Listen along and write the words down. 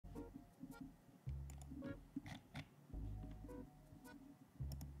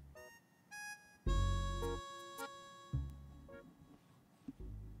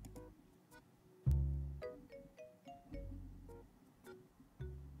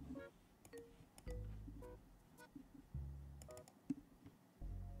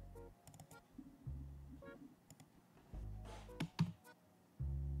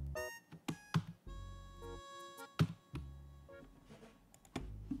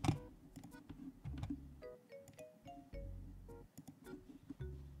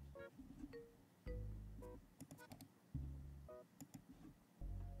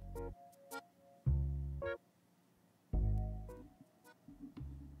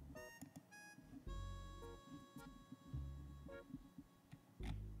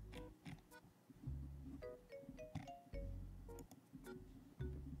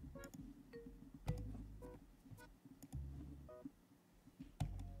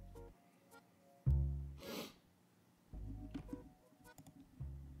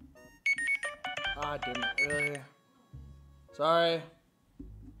God damn it, really? Sorry.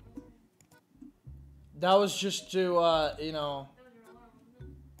 That was just to, you know...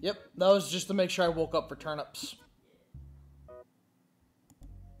 Yep, that was just to make sure I woke up for turnips.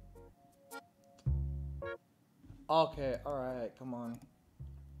 Okay, alright, come on.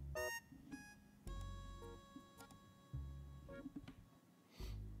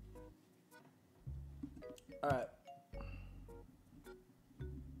 Alright.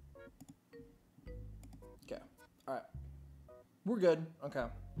 Okay, alright. We're good, okay.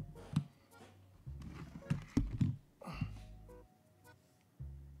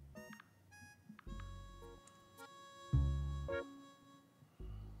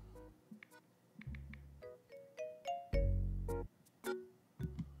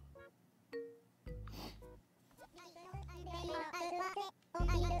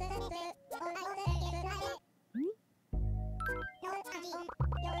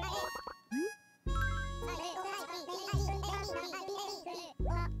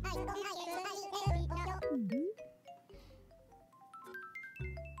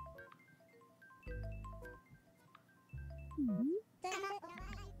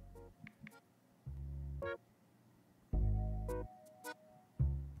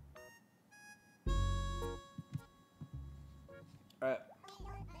 Alright.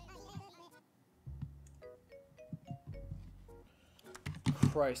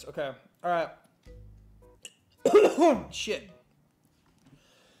 Christ, okay. Alright. Shit.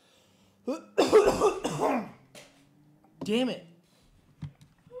 Damn it.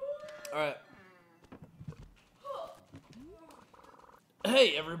 Alright.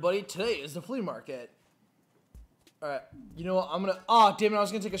 Hey everybody, today is the flea market. Alright, you know what, I'm gonna... Oh, damn it, I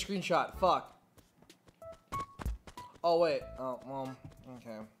was gonna take a screenshot. Fuck. Oh, wait. Oh, well,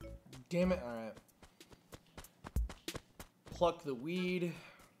 okay. Damn it, alright. Pluck the weed.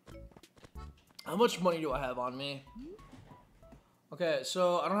 How much money do I have on me? Okay,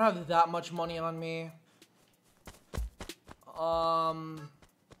 so I don't have that much money on me.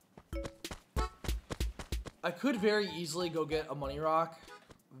 I could very easily go get a money rock.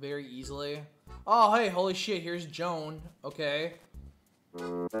 Very easily. Oh, hey, holy shit, here's Joan. Okay.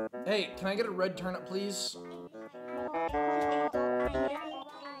 Hey, can I get a red turnip, please?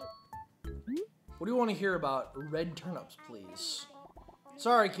 What do you want to hear about? Red turnips, please.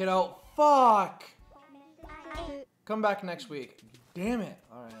 Sorry, kiddo. Fuck! Come back next week. Damn it.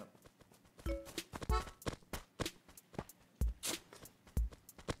 Alright.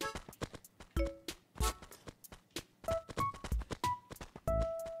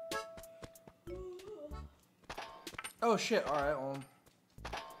 Oh shit, alright, well.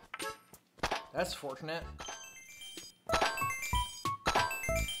 That's fortunate.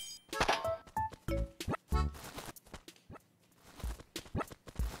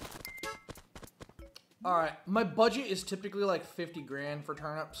 Alright, my budget is typically like 50 grand for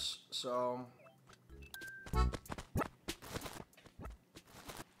turnips, so...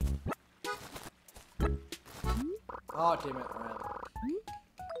 Oh, damn it, alright.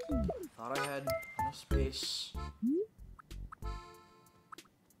 Thought I had enough space.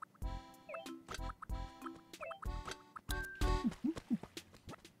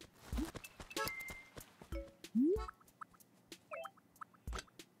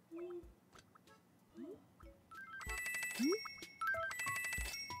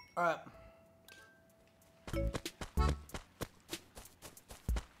 Alright.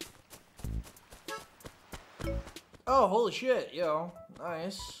 Oh, holy shit, yo.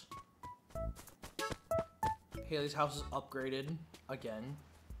 Nice. Haley's house is upgraded again.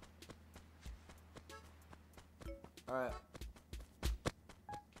 Alright.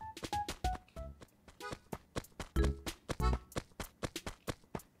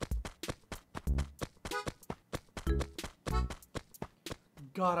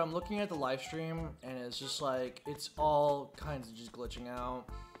 God, I'm looking at the live stream and it's just like, it's all kinds of just glitching out.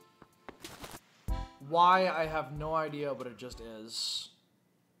 Why, I have no idea, but it just is.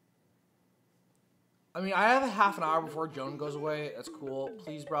 I mean, I have a half an hour before Joan goes away. That's cool.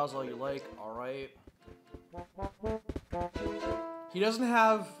 Please browse all you like. Alright. He doesn't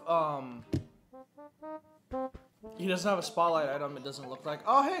have, he doesn't have a spotlight item, it doesn't look like.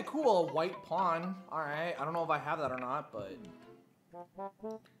 Oh, hey, cool, a white pawn. Alright, I don't know if I have that or not, but...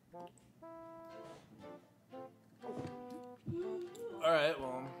 Alright,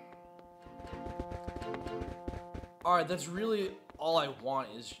 well... Alright, that's really all I want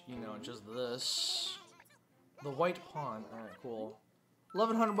is, you know, just this. The white pawn. Alright, cool.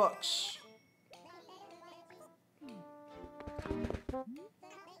 1,100 bucks.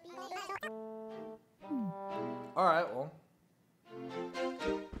 Alright, well.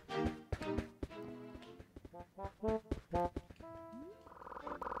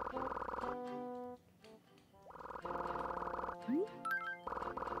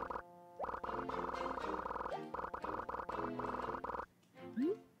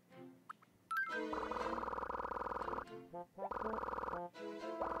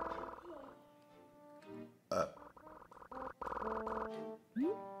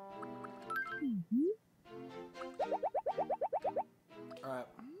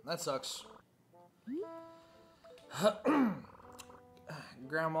 that sucks.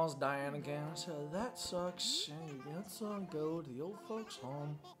 Grandma's dying again, so that sucks. And you get to go to the old folks'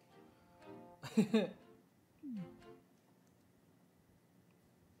 home.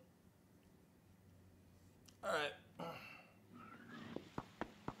 Alright.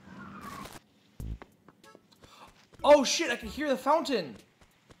 Oh shit, I can hear the fountain!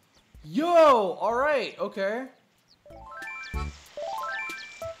 Yo! Alright, okay.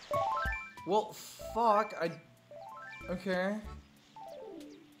 Well, fuck, okay.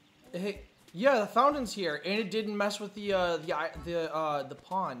 Hey, yeah, the fountain's here, and it didn't mess with the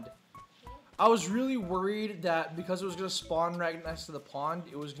pond. I was really worried that because it was gonna spawn right next to the pond,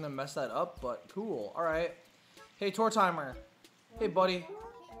 it was gonna mess that up, but cool. Alright. Hey, Tour Timer. Hey, buddy.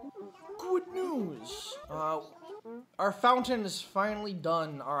 Good news. Our fountain is finally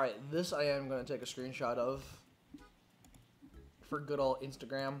done. Alright, this I am gonna take a screenshot of. For good old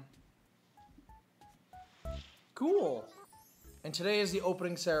Instagram. Cool. And today is the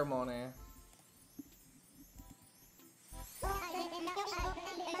opening ceremony.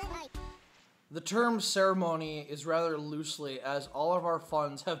 The term ceremony is rather loosely, as all of our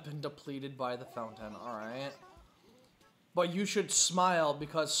funds have been depleted by the fountain, alright? But you should smile,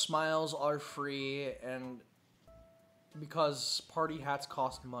 because smiles are free, and because party hats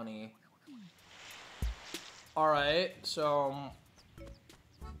cost money. Alright, so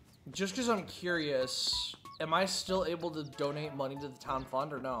just because I'm curious, am I still able to donate money to the town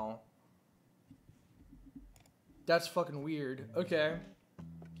fund, or no? That's fucking weird. Okay.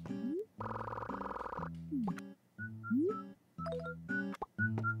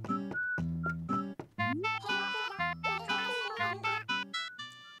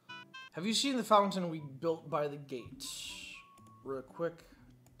 Have you seen the fountain we built by the gate? Real quick,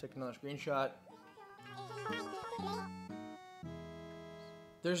 take another screenshot.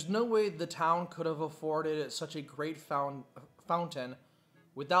 There's no way the town could have afforded such a great fountain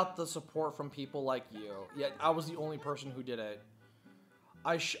without the support from people like you. Yet I was the only person who did it.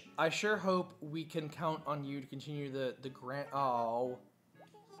 I sure hope we can count on you to continue the grant. Oh.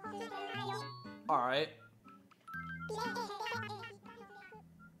 Alright.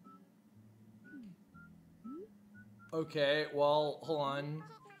 Okay, well, hold on.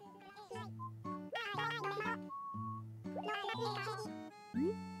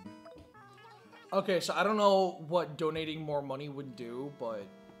 Okay, so I don't know what donating more money would do, but...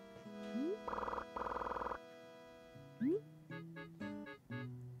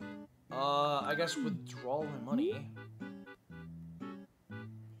 I guess withdraw my money.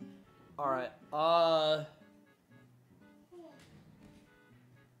 Alright,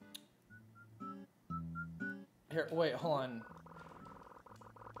 here, wait, hold on.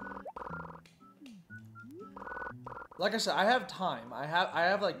 Like I said, I have time. I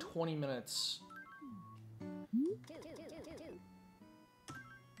have like 20 minutes.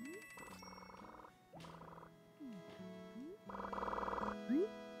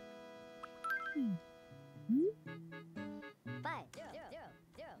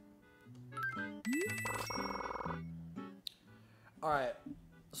 Alright,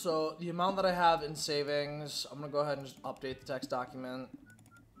 so the amount that I have in savings, I'm gonna go ahead and just update the text document.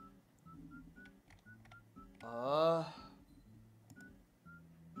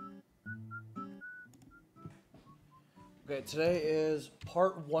 Okay, today is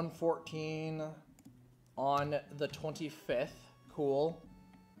part 114 on the 25th. Cool.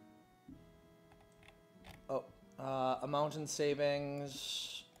 Oh, amount in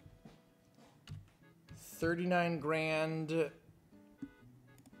savings, 39 grand.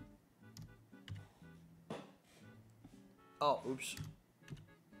 Oh, oops.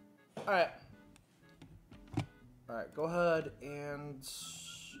 Alright. Alright, go ahead and...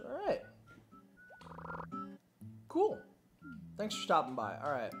 Alright. Cool. Thanks for stopping by.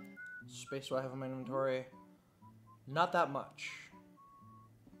 Alright. Space do I have in my inventory? Not that much.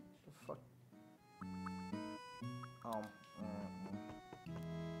 The fuck? Oh.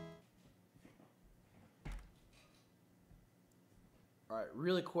 Alright,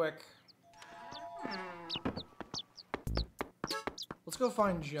 really quick. Let's go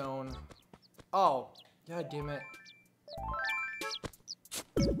find Joan. Oh, god damn it.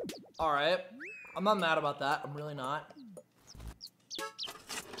 Alright. I'm not mad about that. I'm really not.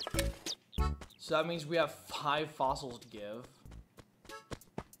 So that means we have 5 fossils to give.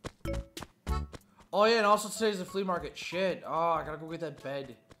 Oh yeah, and also today's the flea market. Shit. Oh, I gotta go get that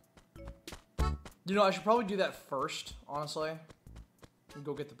bed. You know, I should probably do that first, honestly. And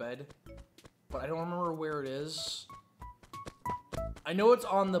go get the bed. But I don't remember where it is. I know it's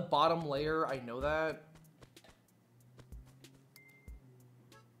on the bottom layer, I know that.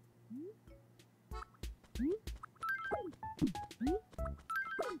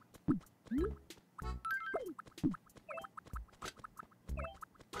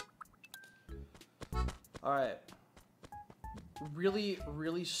 Alright. Really,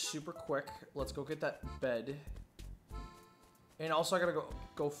 really super quick. Let's go get that bed. And also I gotta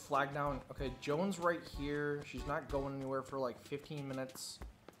go flag down. Okay, Joan's right here. She's not going anywhere for like 15 minutes.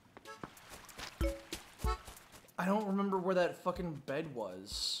 I don't remember where that fucking bed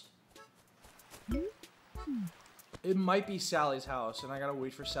was. It might be Sally's house, and I gotta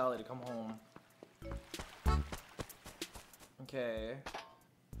wait for Sally to come home. Okay.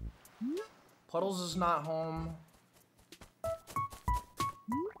 Puddles is not home.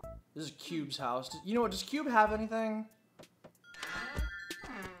 This is Cube's house. You know what? Does Cube have anything?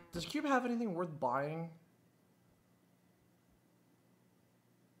 Does Cube have anything worth buying?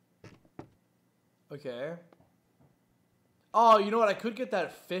 Okay. Oh, you know what? I could get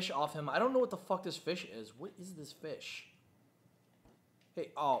that fish off him. I don't know what the fuck this fish is. What is this fish?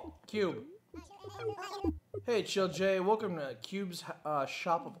 Hey, oh, Cube. Hey, Chill J. Welcome to Cube's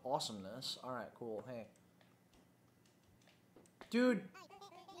Shop of Awesomeness. Alright, cool. Hey. Dude.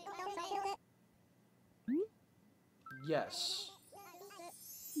 Yes.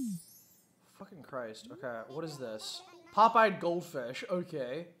 Fucking Christ. Okay, what is this? Pop-eyed goldfish.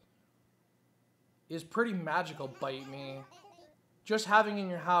 Okay. Is pretty magical, bite me. Just having in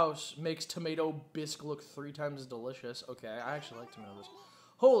your house makes tomato bisque look 3 times as delicious. Okay, I actually like tomato bisque.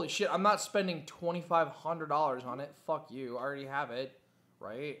 Holy shit, I'm not spending $2,500 on it. Fuck you. I already have it.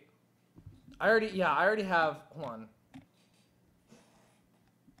 Right? I already have... Hold on.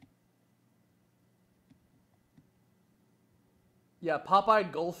 Yeah,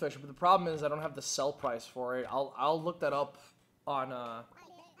 Popeye goldfish, but the problem is I don't have the sell price for it. I'll look that up on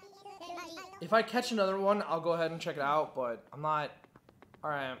if I catch another one, I'll go ahead and check it out, but I'm not.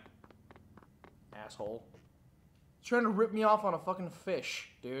 Alright. Asshole. He's trying to rip me off on a fucking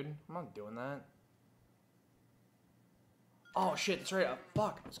fish, dude. I'm not doing that. Oh shit, that's right.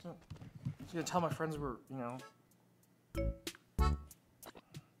 Fuck. I was gonna tell my friends we're, you know.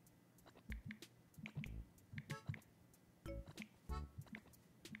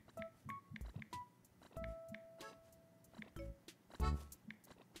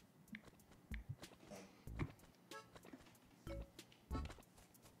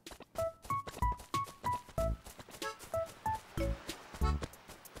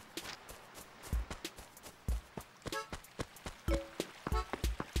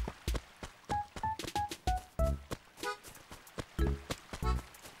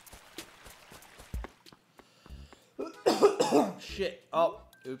 Shit. Oh,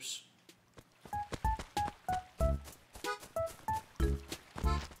 oops.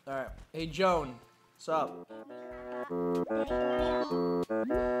 Alright. Hey, Joan. What's up?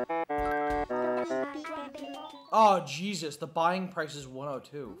 Oh, Jesus. The buying price is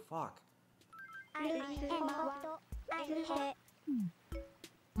 102. Fuck.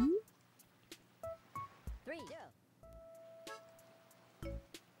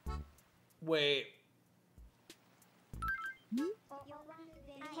 Wait.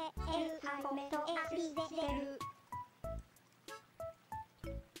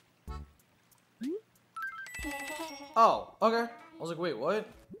 Oh, okay. I was like, wait, what?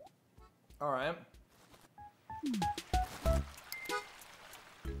 Alright.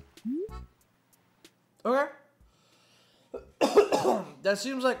 Okay. That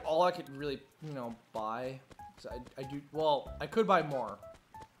seems like all I could really, you know, buy. 'Cause I do, well, I could buy more.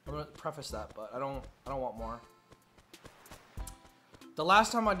 I'm gonna preface that, but I don't want more. The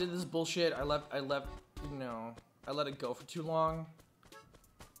last time I did this bullshit, I left, you know, I let it go for too long.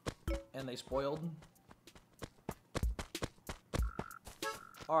 And they spoiled.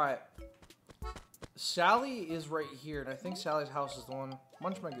 Alright. Sally is right here, and I think Sally's house is the one.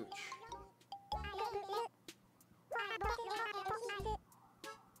 Munch my gooch.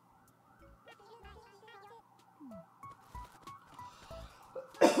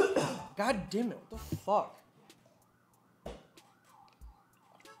 God damn it, what the fuck?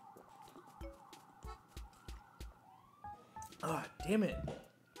 Ah, damn it.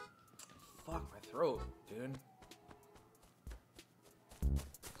 Fuck my throat, dude.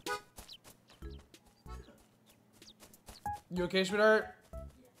 You okay, sweetheart?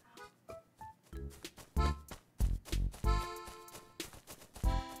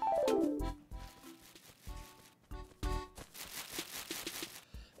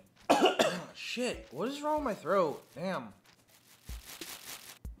 Shit, what is wrong with my throat? Damn.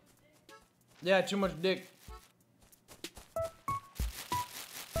 Yeah, too much dick.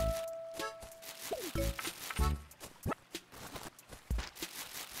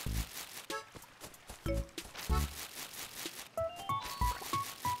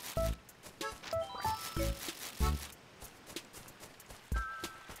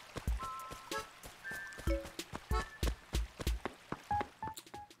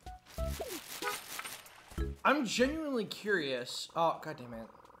 I'm genuinely curious. Oh, god damn it.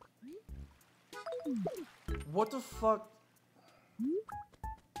 What the fuck?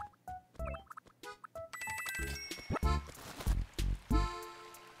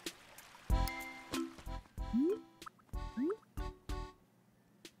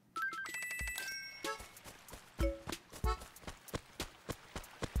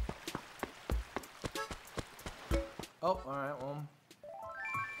 Oh, alright, well.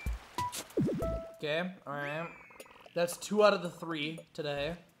 Okay, alright. That's 2 out of the 3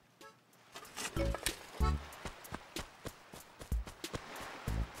 today.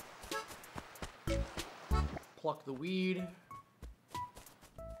 Pluck the weed.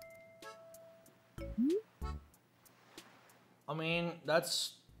 I mean,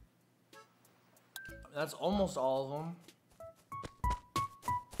 that's almost all of them.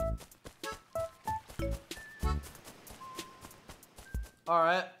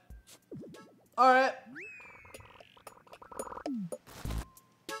 Alright. Alright.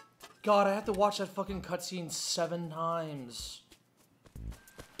 God, I have to watch that fucking cutscene 7 times.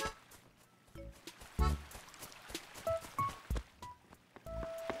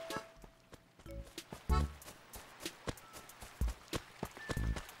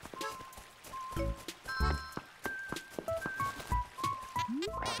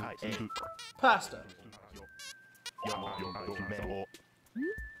 Pasta.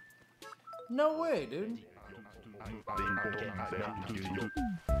 No way, dude.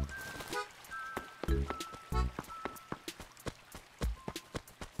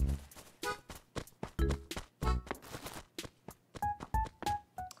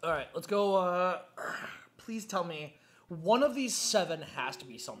 Alright, let's go, please tell me, one of these 7 has to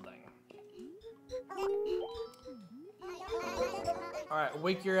be something. Alright,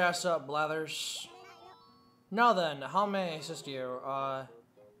 wake your ass up, Blathers. Now then, how may I assist you?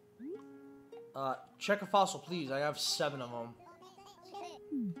 Check a fossil, please. I have 7 of them.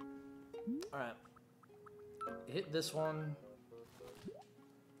 Alright. Hit this one.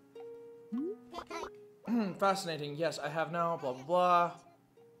 Fascinating. Yes, I have now. Blah, blah, blah.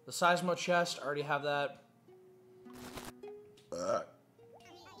 The Seismo chest. I already have that.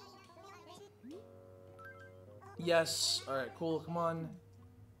 Yes. Alright, cool. Come on.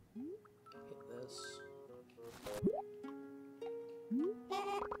 Hit this.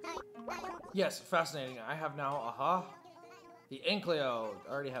 Yes, fascinating. I have now. Aha. The Ankleo.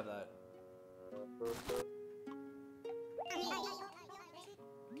 I already have that.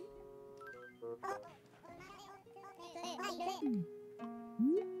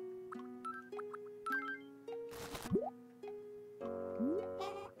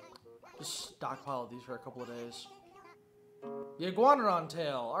 Just stockpile these for a couple of days. The Iguanodon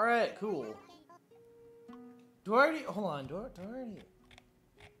tail. Alright, cool. Do I already... Hold on. Do I already...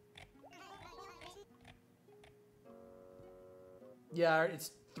 Yeah,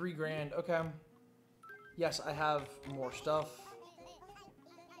 it's 3 grand. Okay. Yes, I have more stuff.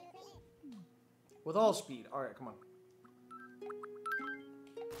 With all speed. Alright, come on.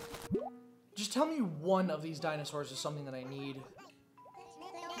 Just tell me one of these dinosaurs is something that I need.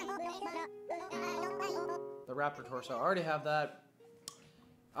 The raptor torso. I already have that.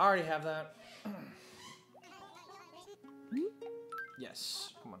 I already have that.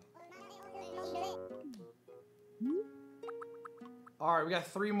 Yes. Come on. Alright, we got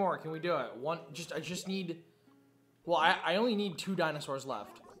 3 more. Can we do it? I just need... Well, I only need 2 dinosaurs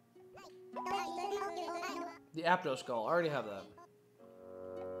left. The Apto Skull. I already have that.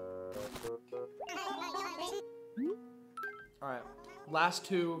 Alright. Last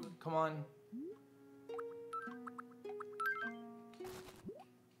 2. Come on.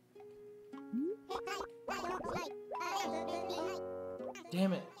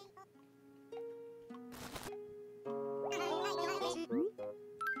 Damn it.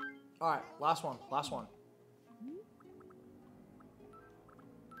 Alright, last one. Last one.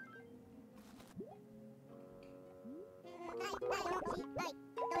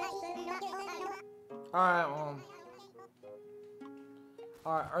 Alright, well.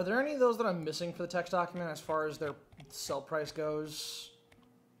 Alright, are there any of those that I'm missing for the text document as far as their sell price goes?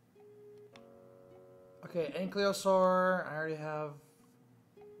 Okay, Ankylosaur, I already have.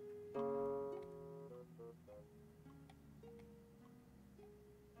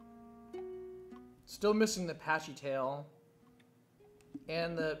 Still missing the patchy tail.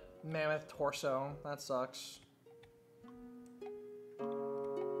 And the mammoth torso. That sucks.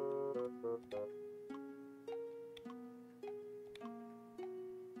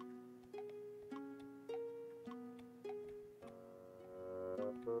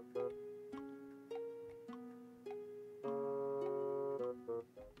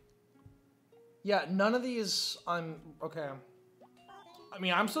 Yeah, none of these I'm okay. I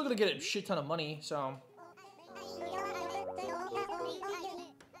mean, I'm still gonna get a shit ton of money, so.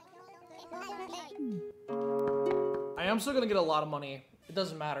 I am still gonna get a lot of money. It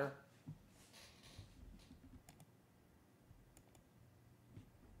doesn't matter.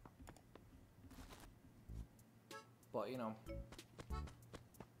 But, you know.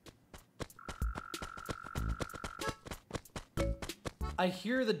 I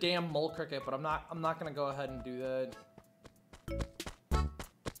hear the damn mole cricket, but I'm not gonna go ahead and do that.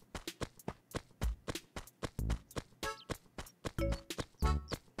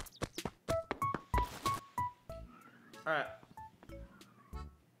 Alright.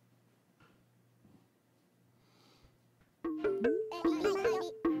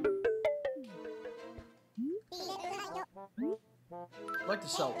 I'd like to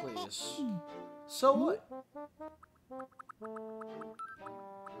sell, please. So what?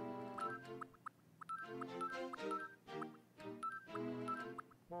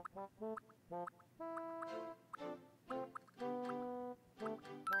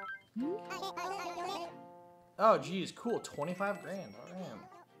 Oh, geez, cool. 25 grand. Oh, damn.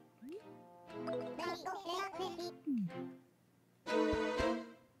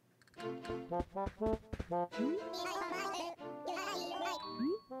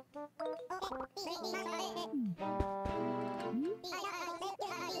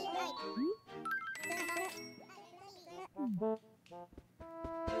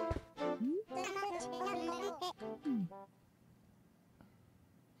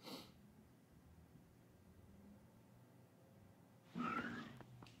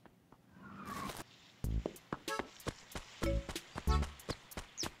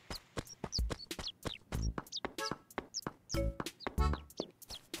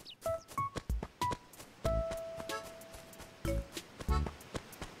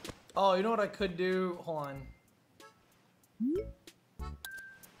 Oh, you know what I could do? Hold on.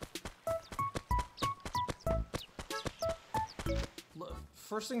 Look,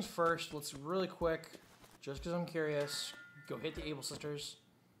 first things first, let's really quick, just because I'm curious, go hit the Able Sisters.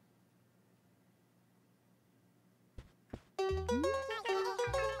 I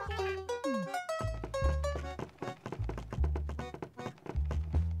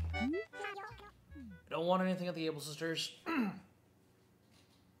don't want anything at the Able Sisters.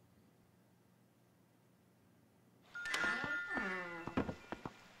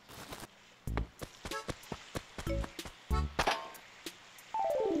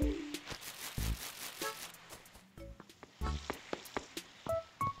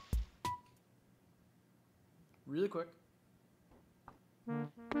 Really quick.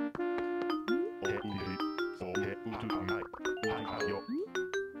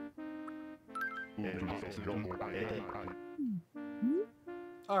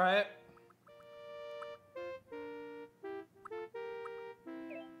 All right.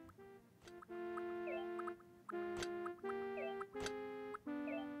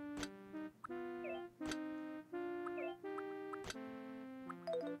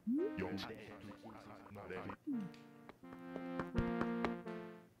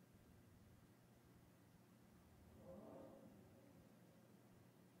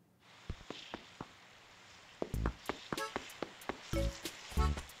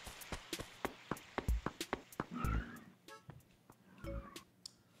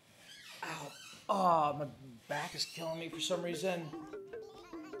 Oh, my back is killing me for some reason.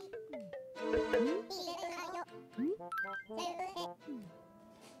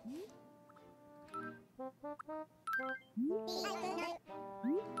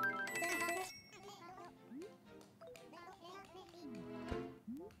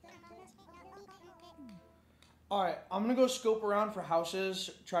 Alright, I'm gonna go scope around for houses,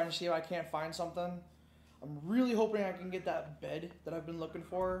 trying to see if I can't find something. I'm really hoping I can get that bed that I've been looking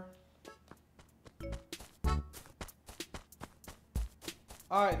for.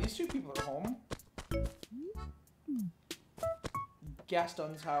 Alright, these two people are home.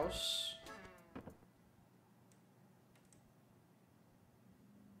 Gaston's house.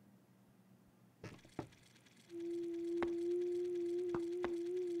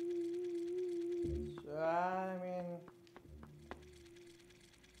 So, I mean...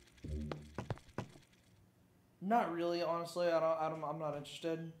 Not really, honestly. I'm not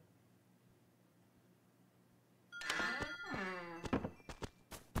interested.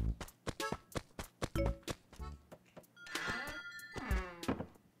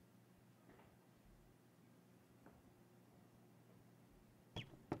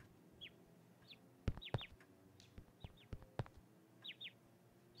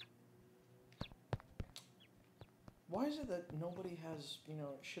 Why is it that nobody has, you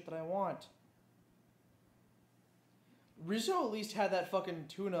know, shit that I want? Rizzo at least had that fucking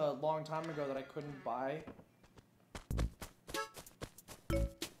tuna a long time ago that I couldn't buy.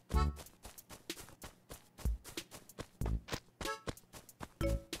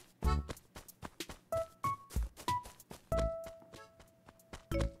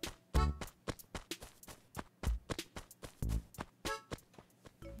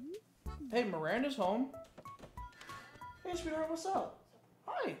 Hey, Miranda's home. Hey, sweetheart, what's up?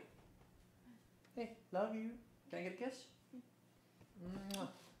 Hi. Hey, love you. Can I get a kiss? Mwah.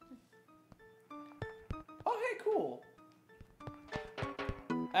 Oh, hey, cool.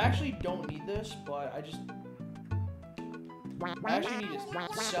 I actually don't need this, but I actually need to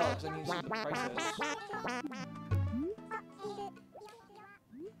sell it because I need to see what the price is.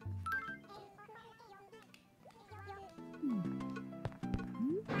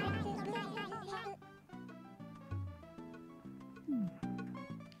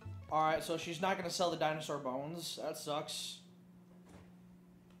 Alright, so she's not gonna sell the dinosaur bones. That sucks.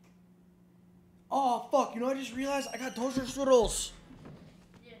 Oh, fuck, you know, I just realized I got toaster strudels.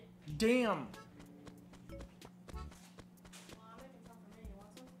 Yeah. Damn.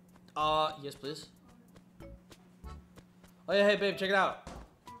 Yes, please. Oh, yeah, hey, babe, check it out.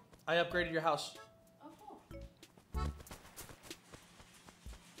 I upgraded your house. Oh, cool.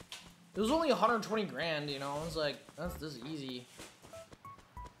 It was only 120 grand, you know? I was like, this is easy.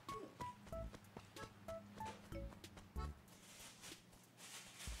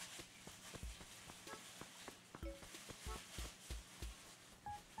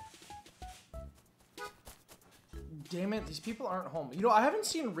 Damn it, these people aren't home. You know, I haven't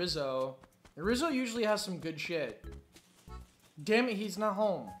seen Rizzo. Rizzo usually has some good shit. Damn it, he's not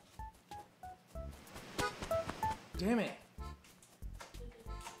home. Damn it.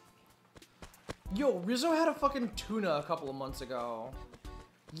 Yo, Rizzo had a fucking tuna a couple of months ago.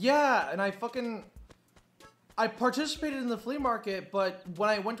 Yeah, and I participated in the flea market, but when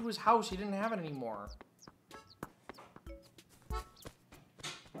I went to his house, he didn't have it anymore.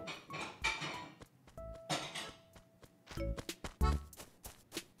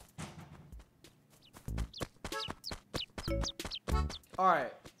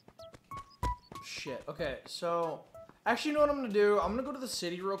 Alright. Shit. Okay, so... Actually, you know what I'm gonna do? I'm gonna go to the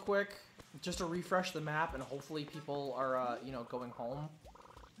city real quick, just to refresh the map, and hopefully people are, you know, going home.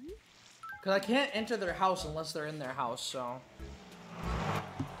 Because I can't enter their house unless they're in their house, so...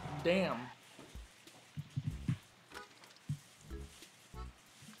 Damn.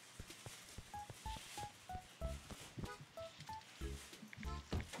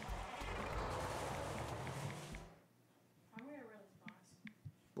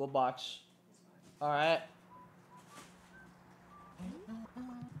 What box? Alright.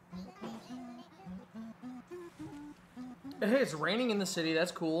 Hey, it's raining in the city.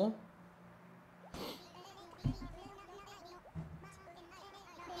 That's cool.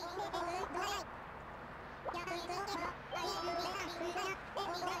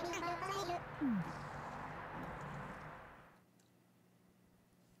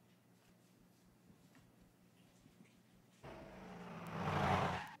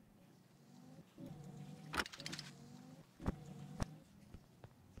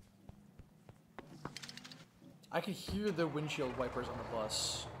 I can hear the windshield wipers on the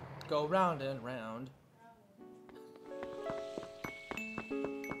bus go round and round.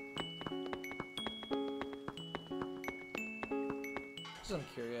 Because I'm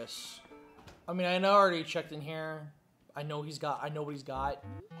curious. I mean, I know I already checked in here. I know what he's got.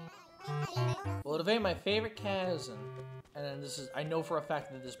 Well, it ain't my favorite cousin. And then this is, I know for a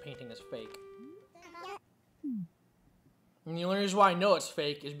fact that this painting is fake. And the only reason why I know it's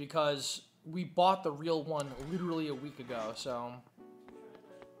fake is because we bought the real one literally a week ago, so...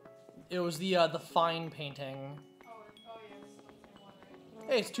 It was the fine painting. Oh yes.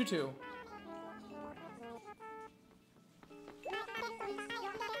 Hey, it's Tutu.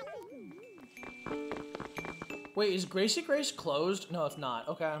 Wait, is Gracie Grace closed? No, it's not.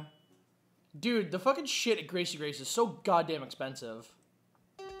 Okay. Dude, the fucking shit at Gracie Grace is so goddamn expensive.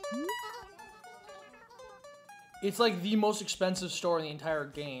 It's like the most expensive store in the entire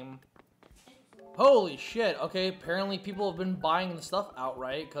game. Holy shit, okay, apparently people have been buying the stuff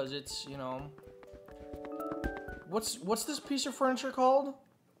outright, because it's, you know... What's this piece of furniture called?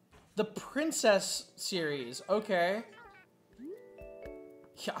 The Princess series, okay.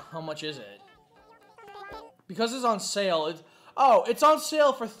 Yeah, how much is it? Because it's on sale, it's on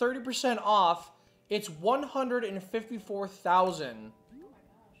sale for 30% off. It's $154,000.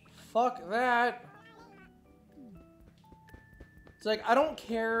 Fuck that. It's like, I don't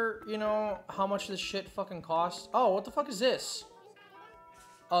care, you know, how much this shit fucking costs. Oh, what the fuck is this?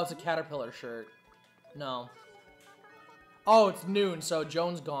 Oh, it's a Caterpillar shirt. No. Oh, it's noon, so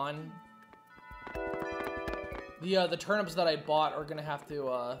Joan's gone. The turnips that I bought are gonna have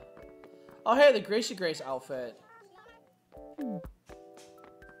to, Oh, hey, the Gracie Grace outfit.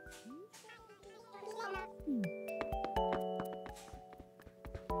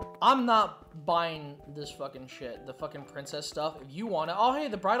 I'm not buying this fucking shit. The fucking princess stuff. If you want it. Oh, hey,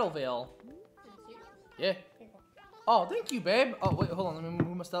 the bridal veil. Yeah. Oh, thank you, babe. Oh, wait, hold on. Let me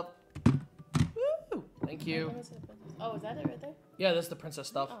move my stuff. Woo! Thank you. Oh, is that it right there? Yeah, that's the princess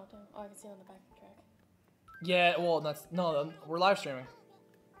stuff. Oh, damn. Oh, I can see it on the back track. Yeah, well, that's... No, we're live streaming.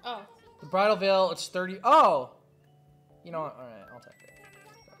 Oh. The bridal veil, it's 30... Oh! You know what? Alright, I'll take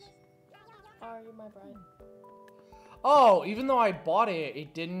it. Oh, you're my bride. Oh, even though I bought it,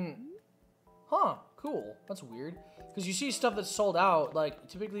 it didn't... Huh, cool. That's weird. Because you see stuff that's sold out, like,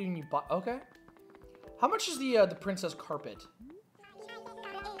 typically when you buy... Okay. How much is the princess carpet?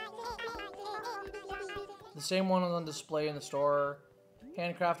 The same one on display in the store.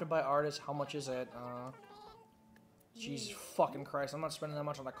 Handcrafted by artists. How much is it? Jesus fucking Christ. I'm not spending that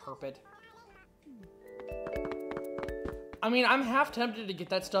much on the carpet. I mean, I'm half tempted to get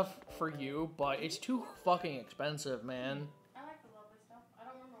that stuff for you, but it's too fucking expensive, man. I like the lovely stuff. I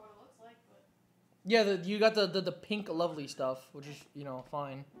don't remember what it looks like, but... Yeah, you got the pink lovely stuff, which is, you know,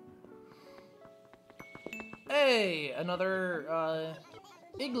 fine. Hey, another,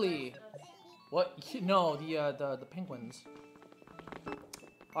 Iggly. What? No, the penguins.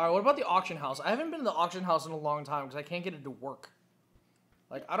 Alright, what about the auction house? I haven't been to the auction house in a long time because I can't get it to work.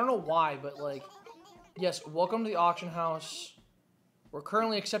 Like, I don't know why, but, like... Yes, welcome to the auction house. We're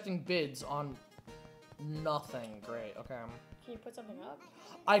currently accepting bids on nothing. Great, okay. Can you put something up?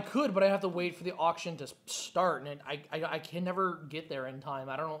 I could, but I have to wait for the auction to start, and I can never get there in time.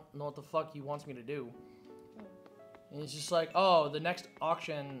 I don't know what the fuck he wants me to do. And he's just like, oh, the next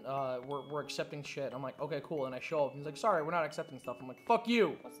auction, we're accepting shit. I'm like, okay, cool. And I show up, and he's like, sorry, we're not accepting stuff. I'm like, fuck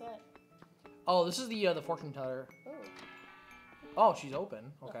you. What's that? Oh, this is the fortune teller. Ooh. Oh, she's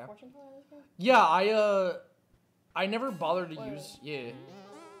open. Okay. The fortune teller is there? Yeah, I never bothered to use. Yeah,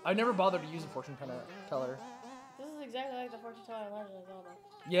 I never bothered to use the fortune teller. This is exactly like the fortune teller in Legend of Zelda.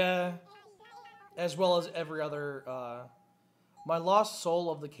 Yeah, as well as every other. My lost soul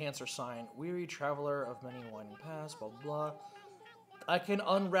of the Cancer sign, weary traveler of many winding paths, blah blah blah. I can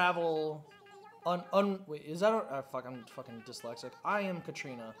unravel. Wait, is that fuck? I'm fucking dyslexic. I am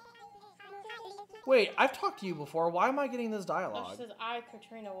Katrina. Wait, I've talked to you before. Why am I getting this dialogue? No, she says, I,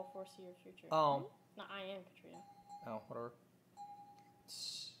 Katrina, will foresee your future. Oh. No, I am Katrina. Oh, whatever.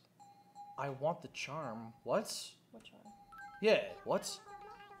 I want the charm. What? What charm? Yeah, what?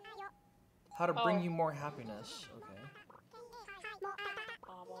 How to bring you more happiness. Okay.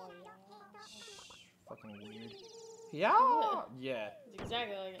 Oh, boy, yeah. Fucking weird. Yeah? Yeah. It's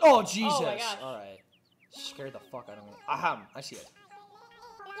exactly like it. Oh, Jesus! Oh, my gosh. Alright. Scared the fuck out of me. Ahem, I see it.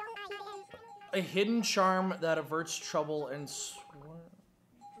 A hidden charm that averts trouble and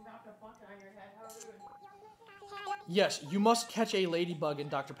Yes, you must catch a ladybug in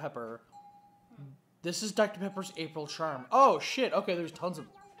Dr. Pepper. This is Dr. Pepper's April charm. Oh, shit. Okay, there's tons of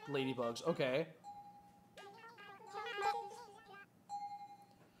ladybugs. Okay.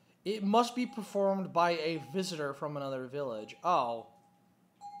 It must be performed by a visitor from another village. Oh.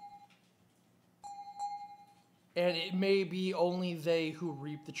 And it may be only they who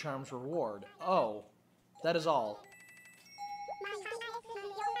reap the charm's reward. Oh. That is all.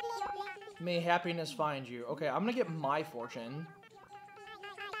 May happiness find you. Okay, I'm gonna get my fortune.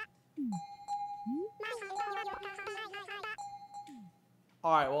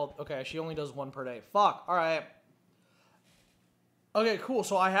 Alright, well, okay, she only does one per day. Fuck, alright. Okay, cool,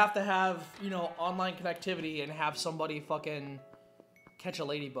 so I have to have, you know, online connectivity and have somebody fucking catch a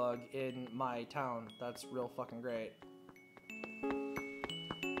ladybug in my town. That's real fucking great.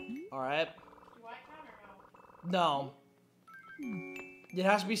 Alright. Do I count or no? No. It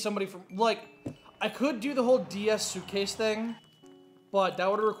has to be somebody from, like, I could do the whole DS suitcase thing, but that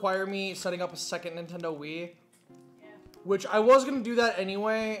would require me setting up a second Nintendo Wii. Yeah. Which I was gonna do that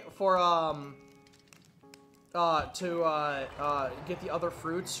anyway for, get the other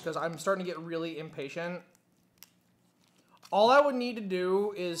fruits, because I'm starting to get really impatient. All I would need to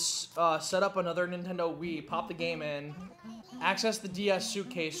do is, set up another Nintendo Wii, pop the game in, access the DS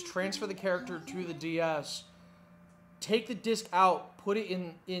suitcase, transfer the character to the DS, take the disc out, put it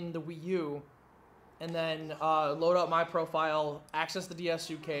in the Wii U, and then load up my profile, access the DS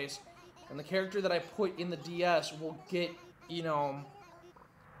suitcase, and the character that I put in the DS will get, you know...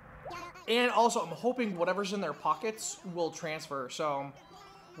 And also, I'm hoping whatever's in their pockets will transfer. So,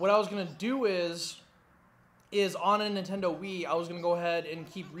 what I was going to do is on a Nintendo Wii, I was going to go ahead and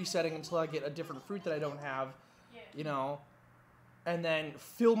keep resetting until I get a different fruit that I don't have, you know. and then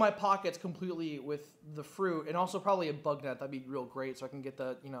fill my pockets completely with the fruit, and also probably a bug net. That'd be real great, so I can get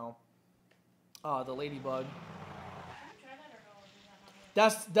the, you know, the ladybug.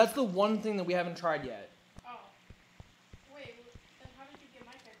 That's the one thing that we haven't tried yet. Oh. Wait, then how did you get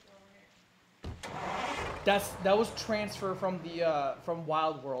my character over here? That was transfer from the from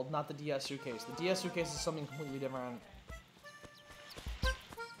Wild World, not the DS suitcase. The DS suitcase is something completely different.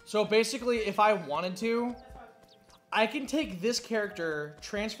 So basically, if I wanted to, I can take this character,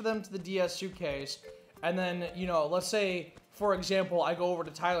 transfer them to the DS suitcase, and then, you know, let's say, for example, I go over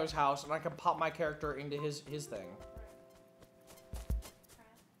to Tyler's house and I can pop my character into his thing.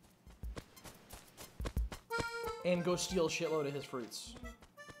 And go steal a shitload of his fruits.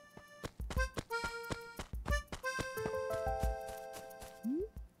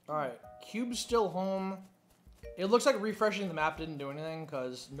 Alright, Cube's still home. It looks like refreshing the map didn't do anything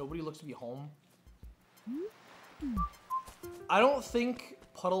because nobody looks to be home. I don't think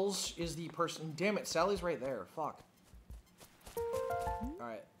Puddles is the person. Damn it, Sally's right there. Fuck.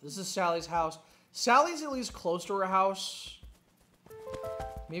 Alright, this is Sally's house. Sally's at least close to her house.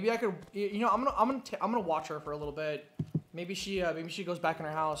 Maybe I could, you know, I'm gonna watch her for a little bit. Maybe she goes back in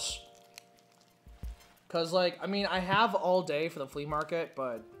her house. Cause like, I mean, I have all day for the flea market,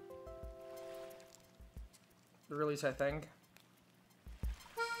 but the release, I think.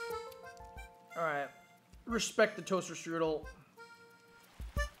 All right, respect the toaster strudel.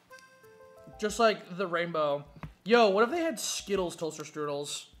 Just like the rainbow. Yo, what if they had Skittles toaster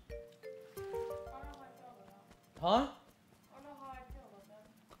strudels? Huh?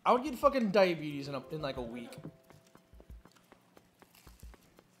 I would get fucking diabetes in like a week.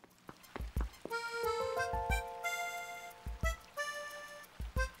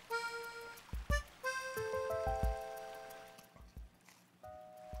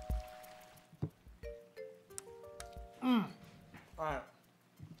 Alright.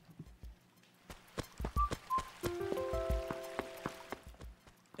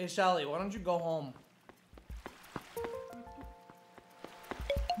 Hey Sally, why don't you go home?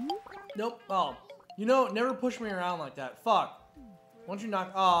 Nope. Oh. You know, never push me around like that. Fuck. Why don't you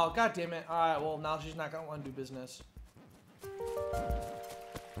knock... Oh, god damn it. Alright, well, now she's not gonna want to do business.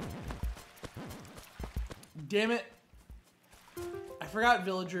 Damn it. I forgot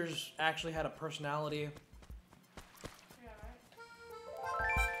villagers actually had a personality. Yeah,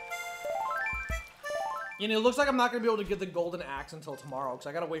 right? And it looks like I'm not gonna be able to get the golden axe until tomorrow, because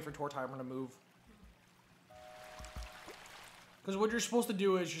I gotta wait for Tour Timer to move. Because what you're supposed to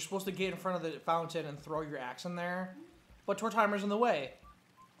do is you're supposed to get in front of the fountain and throw your axe in there. But Tour Timer's in the way.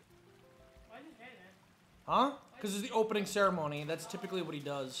 Why did you say that? Huh? Because it's the opening ceremony. That's typically what he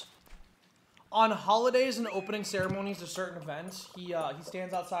does. On holidays and opening ceremonies to certain events, he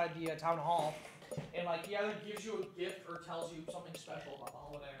stands outside the town hall. And like he either gives you a gift or tells you something special about the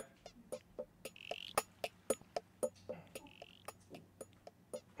holiday.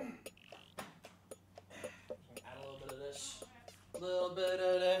 Add a little bit of this. Little bit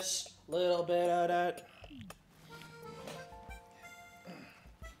of this, little bit of that.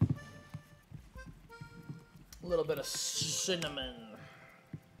 A little bit of cinnamon.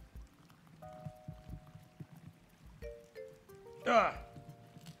 Ah.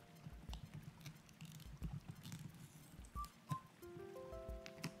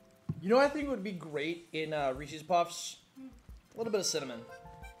 You know what I think would be great in Reese's Puffs? A little bit of cinnamon.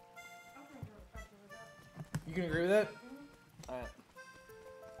 You can agree with that? Alright.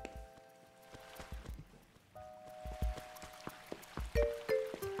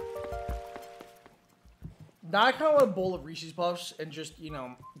 Now I kind of want a bowl of Reese's Puffs and just, you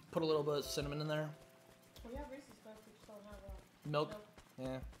know, put a little bit of cinnamon in there. We have Reese's Puffs, we just don't have Milk?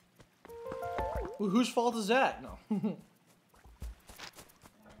 Yeah. Well, whose fault is that? No.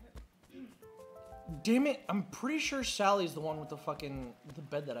 Damn it, I'm pretty sure Sally's the one with the fucking, the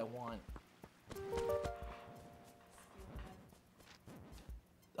bed that I want.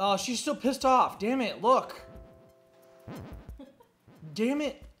 Oh, she's still pissed off. Damn it, look. Damn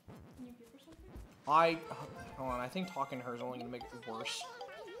it. Can you give her something? Hold on, I think talking to her is only gonna make it worse.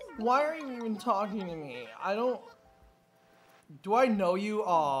 Why are you even talking to me? I don't... Do I know you?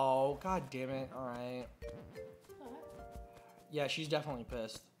 Oh, god damn it. Alright. Yeah, she's definitely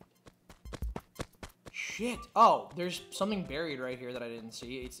pissed. Shit. Oh, there's something buried right here that I didn't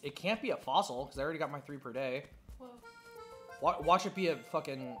see. It can't be a fossil, because I already got my 3 per day. Whoa. Watch it be a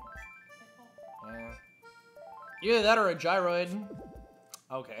fucking... Yeah. Either that or a gyroid.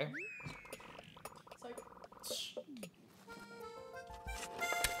 Okay.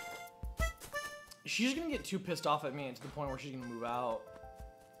 She's gonna get too pissed off at me to the point where she's gonna move out.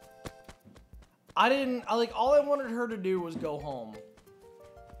 all I wanted her to do was go home.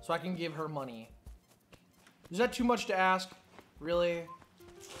 So I can give her money. Is that too much to ask? Really?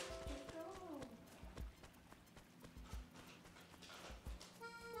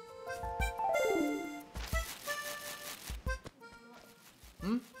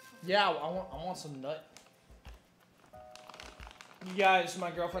 Hmm? Yeah, I want some nut. You guys, my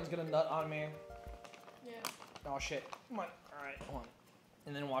girlfriend's gonna nut on me. Yeah. Oh shit. Come on. Alright, hold on.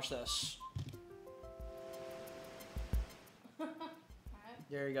 And then watch this.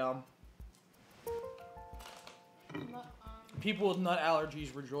 There you go. People with nut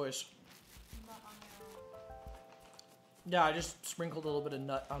allergies rejoice. Yeah, I just sprinkled a little bit of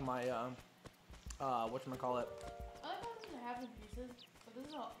nut on my, whatchamacallit. I like how it doesn't have in pieces, but this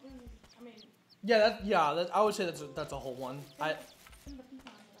is, I mean... Yeah, I would say that's a whole one.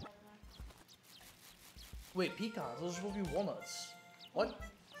 Wait, pecans? Those are supposed to be walnuts. What?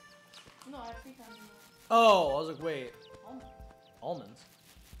 No, I have pecans. Oh, I was like, wait. Almonds?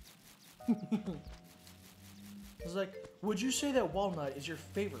 I was like, would you say that walnut is your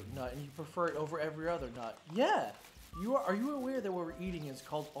favorite nut and you prefer it over every other nut? Yeah. Are you aware that what we're eating is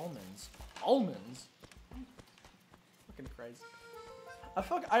called almonds? Almonds? Fucking Christ.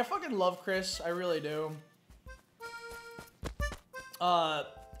 I fucking love Chris. I really do. I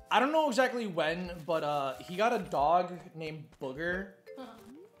don't know exactly when, but he got a dog named Booger.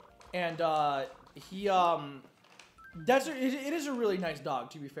 And it is a really nice dog,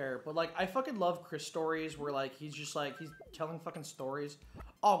 to be fair, but like I fucking love Chris stories where like he's just like he's telling fucking stories.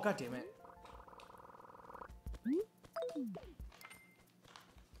 Oh god damn it.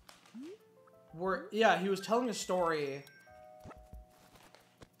 He was telling a story.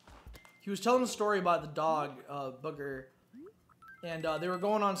 He was telling a story about the dog, Booger, and they were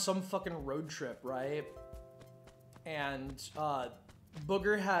going on some fucking road trip, right? And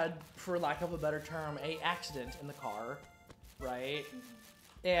Booger had, for lack of a better term, a accident in the car, right?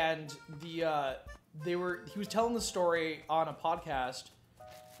 And he was telling the story on a podcast,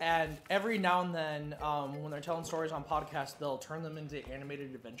 and every now and then, when they're telling stories on podcasts, they'll turn them into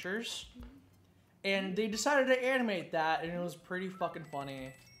animated adventures. And they decided to animate that, and it was pretty fucking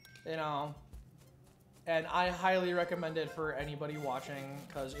funny, you know? And I highly recommend it for anybody watching,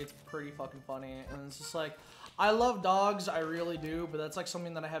 because it's pretty fucking funny, and it's just like, I love dogs, I really do, but that's like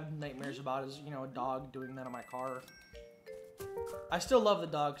something that I have nightmares about is, you know, a dog doing that in my car. I still love the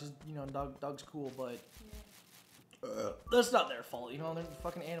dog, because, you know, dog's cool, but that's not their fault, you know, they're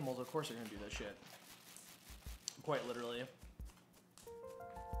fucking animals, of course they're gonna do that shit. Quite literally.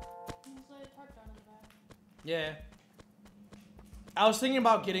 Yeah. I was thinking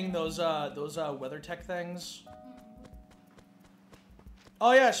about getting those WeatherTech things.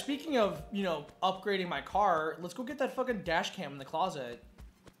 Oh yeah, speaking of, you know, upgrading my car, let's go get that fucking dash cam in the closet.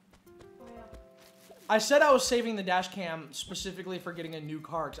 Oh, yeah. I said I was saving the dash cam specifically for getting a new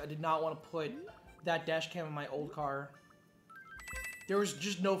car, because I did not want to put that dash cam in my old car. There was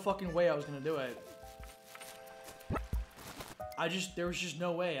just no fucking way I was gonna do it. There was just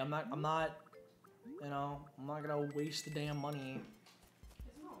no way. I'm not, you know, I'm not gonna waste the damn money.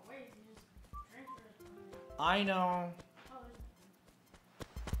 It's not waste, you just transfer it. I know.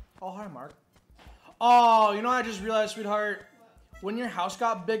 Oh, hi, Mark. Oh, you know what I just realized, sweetheart? What? When your house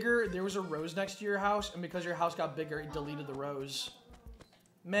got bigger, there was a rose next to your house, and because your house got bigger, it deleted the rose.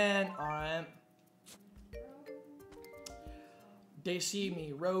 Man, alright. They see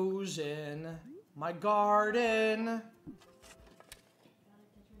me rose in my garden.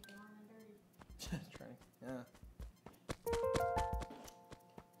 Yeah.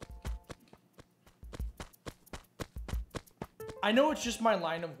 I know it's just my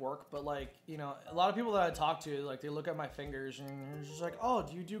line of work, but like, you know, a lot of people that I talk to, like, they look at my fingers and they're just like, oh,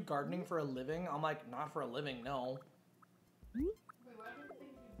 do you do gardening for a living? I'm like, not for a living, no. Wait, why do you think you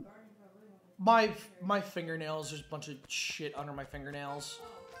do gardening for a living? My fingernails, there's a bunch of shit under my fingernails. Oh,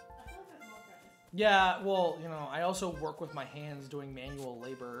 I feel like that's most guys. Yeah, well, you know, I also work with my hands doing manual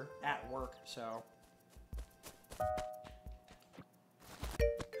labor at work, so.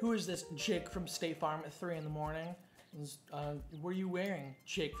 Who is this? Jake from State Farm at 3 in the morning. What are you wearing?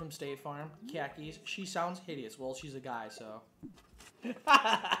 Jake from State Farm. Khakis. She sounds hideous. Well, she's a guy, so.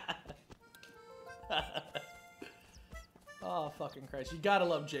 Oh, fucking Christ. You gotta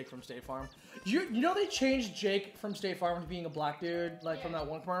love Jake from State Farm. You know they changed Jake from State Farm to being a black dude, like, from that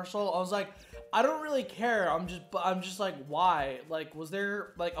one commercial? I was like, I don't really care. I'm just like, why? Like, was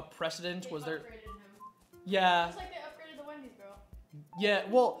there, like, a precedent? Was there... Upgraded him. Yeah. Just like they upgraded the Wendy's girl. Yeah,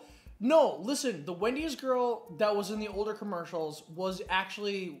 well... No, listen, the Wendy's girl that was in the older commercials was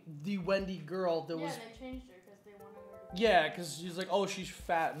actually the Wendy girl that was... Yeah, they changed her because they wanted her to... Yeah, because she's like, oh, she's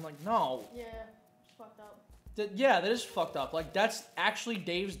fat. I'm like, no. Yeah. Yeah, that is fucked up. Like, that's actually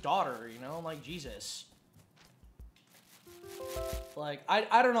Dave's daughter, you know? Like, Jesus. Like,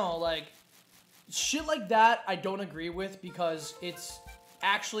 I don't know, like, shit like that I don't agree with because it's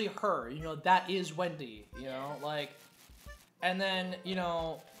actually her, you know? That is Wendy, you know? Like, and then, you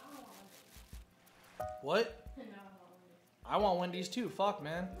know... What? I want Wendy's too. Fuck,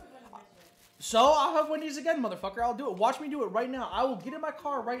 man. So, I'll have Wendy's again, motherfucker. I'll do it. Watch me do it right now. I will get in my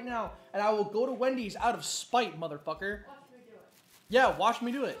car right now, and I will go to Wendy's out of spite, motherfucker. Watch me do it. Yeah, watch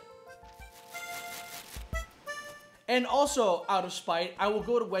me do it. And also, out of spite, I will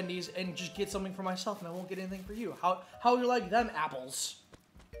go to Wendy's and just get something for myself, and I won't get anything for you. How you like them apples?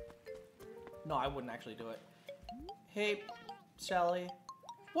 No, I wouldn't actually do it. Hey, Sally.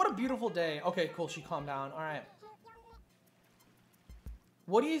 What a beautiful day. Okay, cool. She calmed down. All right.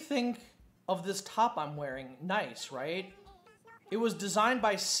 What do you think of this top I'm wearing? Nice, right? It was designed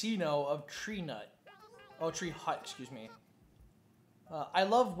by Sino of Tree Nut. Oh, Tree Hut, excuse me. I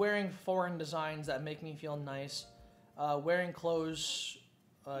love wearing foreign designs that make me feel nice. Wearing clothes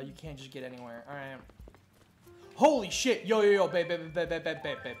you can't just get anywhere. All right. Holy shit. Yo, babe.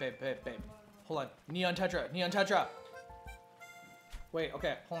 Hold on. Neon Tetra. Wait,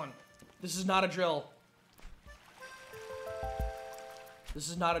 okay, hold on. This is not a drill. This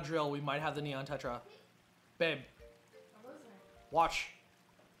is not a drill. We might have the Neon Tetra. Babe. I'm listening. Watch.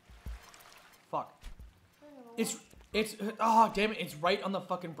 Fuck. It's, oh, damn it. It's right on the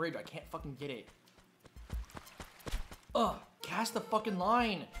fucking bridge. I can't fucking get it. Ugh, cast the fucking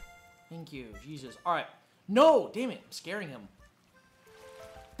line. Thank you, Jesus. All right. No, damn it. I'm scaring him.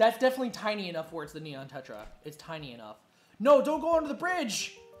 That's definitely tiny enough where it's the Neon Tetra. It's tiny enough. No, don't go under the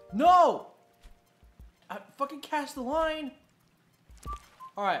bridge. No. I fucking cast the line.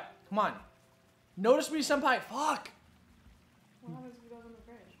 All right, come on. Notice me, senpai. Fuck. What happens if you go on the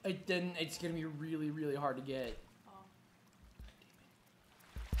bridge? It didn't. It's gonna be really, really hard to get. Oh.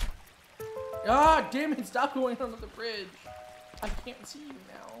 Ah, damn it! Stop going under the bridge. I can't see you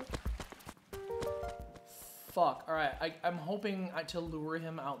now. Fuck. All right. I'm hoping to lure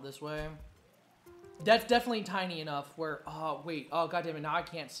him out this way. That's definitely tiny enough where. Oh wait. Oh god damn it! Now I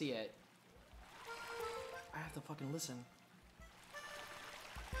can't see it. I have to fucking listen.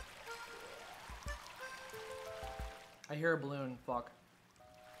 I hear a balloon. Fuck.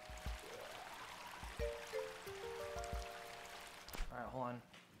 Alright, hold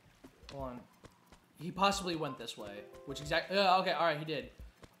on. He possibly went this way. Which exactly... okay, alright, he did.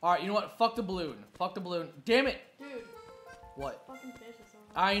 Alright, you know what? Fuck the balloon. Damn it! Dude. What? Fucking fish is so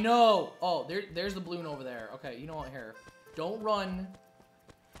I know! Oh, there's the balloon over there. Okay, you know what? Here. Don't run.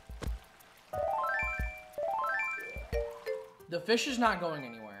 The fish is not going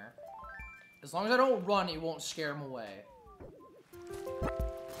anywhere. As long as I don't run, it won't scare him away.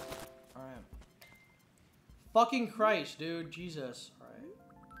 Alright. Fucking Christ, dude. Jesus. Alright.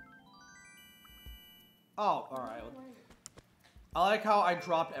 Oh, alright. I like how I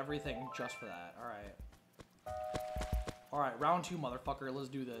dropped everything just for that. Alright. Alright, round 2, motherfucker. Let's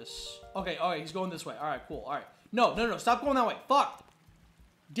do this. Okay, he's going this way. Alright, cool. Alright. No. Stop going that way. Fuck.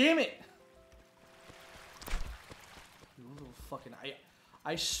 Damn it. You little fucking...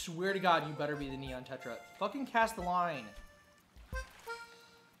 I swear to God, you better be the Neon Tetra. Fucking cast the line.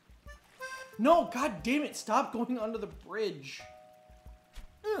 No, god damn it. Stop going under the bridge.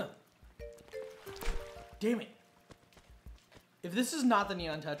 Ugh. Damn it. If this is not the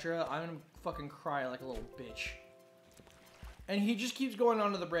Neon Tetra, I'm gonna fucking cry like a little bitch. And he just keeps going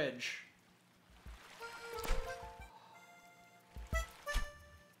under the bridge.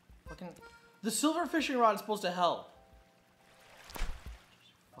 Fucking... The silver fishing rod is supposed to help.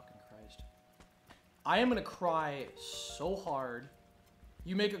 I am gonna cry so hard.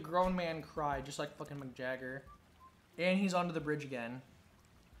 You make a grown man cry just like fucking Mick Jagger. And he's onto the bridge again.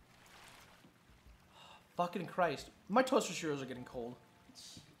 Fucking Christ. My toaster cereals are getting cold.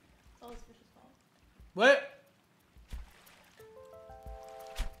 It's all this fish's fault. What?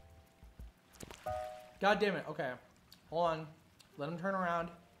 God damn it. Okay. Hold on. Let him turn around.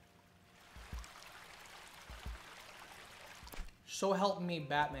 So help me,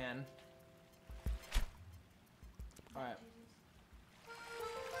 Batman. Alright.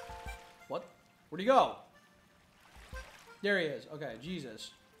 What? Where'd he go? There he is. Okay,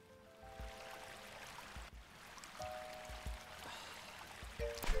 Jesus.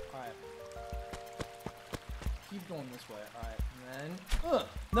 Alright. Keep going this way. Alright, and then...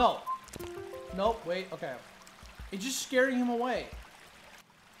 No! Nope, wait, okay. It's just scaring him away.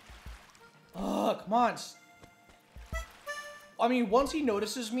 Ugh, come on. I mean, once he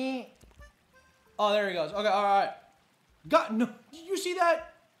notices me... Oh, there he goes. Okay, alright. God, no. Did you see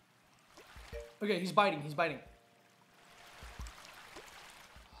that? Okay, he's biting. He's biting.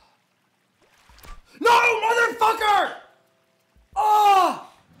 No, motherfucker! Oh!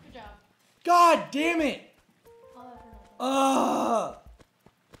 Good job. God damn it! Oh,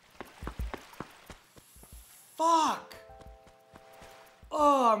 Fuck!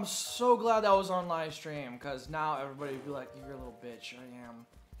 Oh, I'm so glad that was on live stream, because now everybody would be like, you're a little bitch. I am.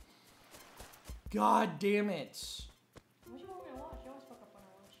 God damn it. what do you want me to watch? You always fuck up when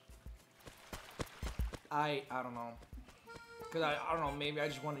I watch. I don't know. Because I don't know, maybe I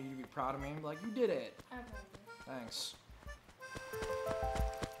just wanted you to be proud of me. Like, you did it. I don't know. Thanks.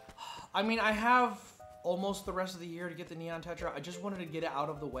 I mean, I have almost the rest of the year to get the Neon Tetra. I just wanted to get it out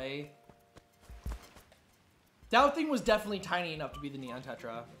of the way. That thing was definitely tiny enough to be the Neon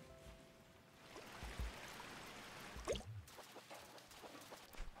Tetra.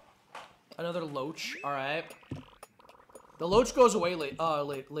 Another Loach. All right. The Loach goes away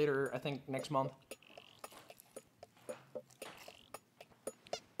later, I think, next month.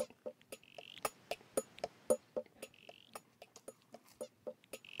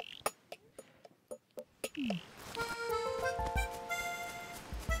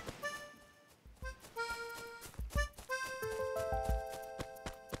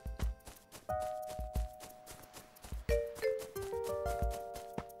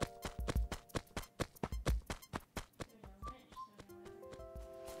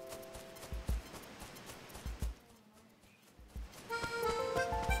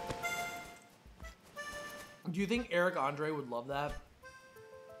 Do you think Eric Andre would love that?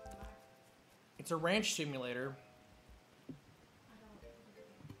 It's a ranch simulator.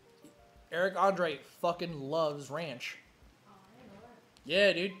 Eric Andre fucking loves ranch.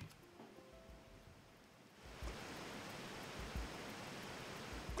 Yeah, dude.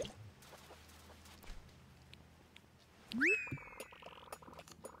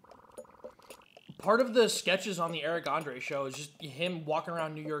 Part of the sketches on the Eric Andre show is just him walking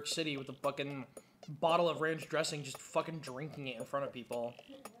around New York City with a fucking bottle of ranch dressing, just fucking drinking it in front of people.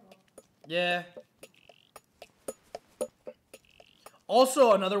 Yeah.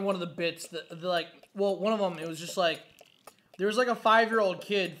 Also, another one of the bits that like, well, one of them, it was just like, there was like a 5-year-old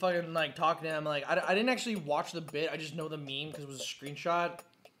kid fucking like talking to him. Like, I didn't actually watch the bit. I just know the meme because it was a screenshot.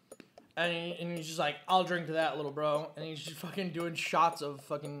 And he's just like, I'll drink to that, little bro. And he's just fucking doing shots of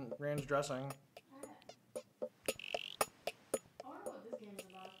fucking ranch dressing.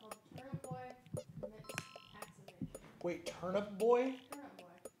 Wait, Turnip Boy? Turnip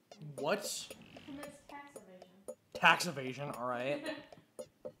Boy. What? Commits tax evasion. Tax evasion, alright.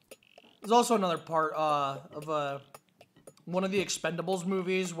 There's also another part of one of the Expendables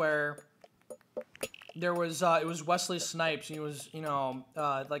movies where there was it was Wesley Snipes. He was, you know,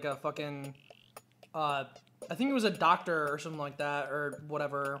 like a fucking I think he was a doctor or something like that or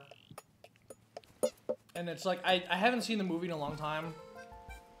whatever. And it's like I haven't seen the movie in a long time.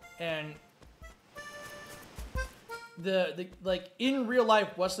 And the like in real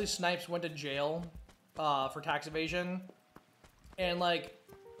life, Wesley Snipes went to jail for tax evasion, and like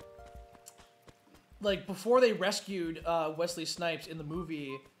before they rescued Wesley Snipes in the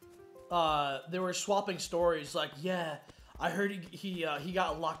movie, they were swapping stories. Like, yeah, I heard he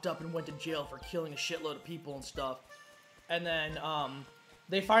got locked up and went to jail for killing a shitload of people and stuff, and then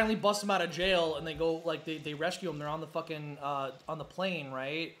they finally bust him out of jail and they go like they rescue him. They're on the fucking on the plane,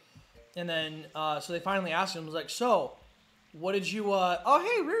 right? And then, so they finally asked him, was like, so, what did you, oh,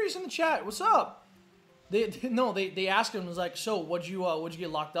 hey, Riri's in the chat, what's up? They asked him, was like, so, what'd you get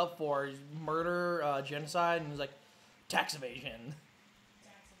locked up for? Murder, genocide? And he was like, tax evasion.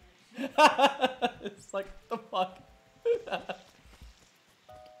 It's like, the fuck?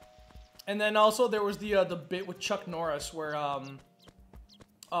 And then also there was the bit with Chuck Norris where,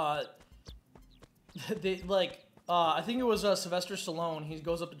 they, like, I think it was Sylvester Stallone. He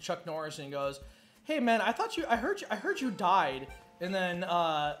goes up to Chuck Norris and he goes, "Hey man, I heard you died." And then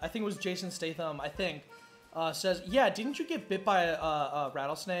I think it was Jason Statham. I think says, "Yeah, didn't you get bit by a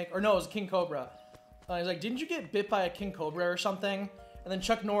rattlesnake?" Or no, it was King Cobra. He's like, "Didn't you get bit by a King Cobra or something?" And then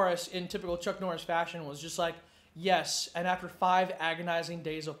Chuck Norris, in typical Chuck Norris fashion, was just like, "Yes." And after 5 agonizing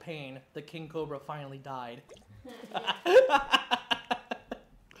days of pain, the King Cobra finally died.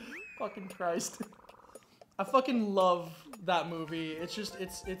 Fucking Christ. I fucking love that movie. It's just,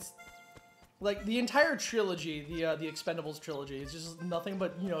 it's like the entire trilogy, the Expendables trilogy, is just nothing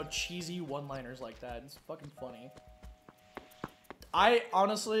but, you know, cheesy one-liners like that. It's fucking funny. I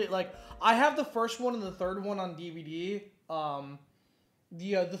honestly, like, I have the first one and the third one on DVD.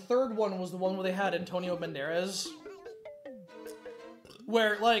 The third one was the one where they had Antonio Banderas.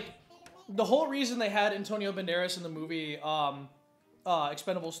 Where, like, the whole reason they had Antonio Banderas in the movie,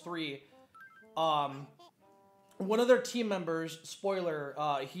 Expendables 3, one of their team members, spoiler,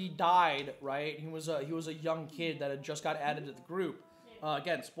 he died, right? He was a young kid that had just got added to the group.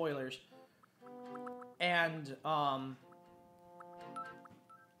 Again, spoilers. And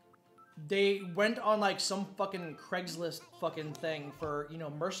they went on like some fucking Craigslist fucking thing for, you know,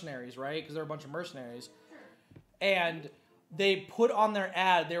 mercenaries, right? Because they're a bunch of mercenaries. And they put on their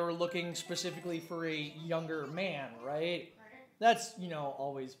ad they were looking specifically for a younger man, right? That's, you know,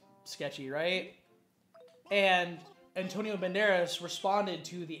 always sketchy, right? And Antonio Banderas responded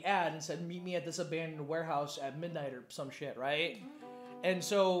to the ad and said, meet me at this abandoned warehouse at midnight or some shit, right? And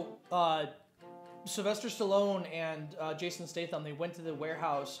so Sylvester Stallone and Jason Statham, they went to the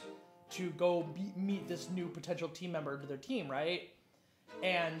warehouse to go meet this new potential team member to their team, right?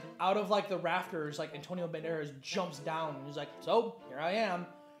 And out of like the rafters, like Antonio Banderas jumps down and he's like, so here I am.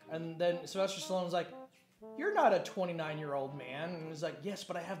 And then Sylvester Stallone's like, you're not a 29-year-old man. And he's like, yes,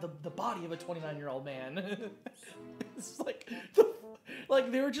 but I have the body of a 29-year-old man. It's like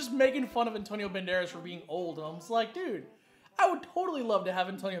they were just making fun of Antonio Banderas for being old. And I'm just like, dude, I would totally love to have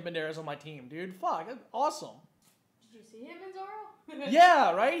Antonio Banderas on my team, dude. Fuck, that's awesome. Did you see him in Zorro?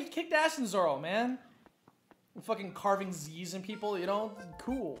 Yeah, right? He kicked ass in Zorro, man. Fucking carving Z's in people, you know?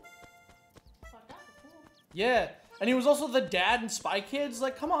 Cool. Fuck, that's cool. Yeah. And he was also the dad in Spy Kids.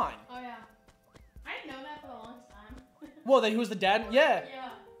 Like, come on. Oh, yeah. I didn't know that for the longest time. Well, he was the dad? Yeah. Yeah.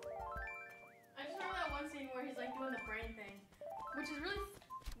 I just remember that one scene where he's like doing the brain thing, which is really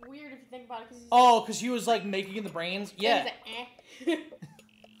weird if you think about it. Because he was like making the brains? Yeah. He's like, eh.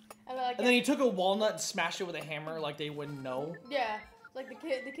 And then he took a walnut and smashed it with a hammer like they wouldn't know. Yeah. Like the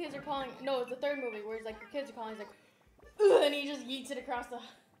kids are calling. No, it's the third movie where he's like, the kids are calling. He's like, ugh, and he just yeets it across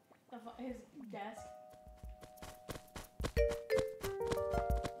his desk.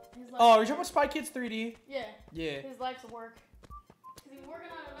 Oh, you're talking about Spy Kids 3D? Yeah. Yeah. His life's work. Cause he's working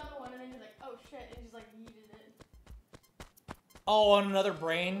on another one, and then he's like, oh shit, and he's like yeeted it. Oh, on another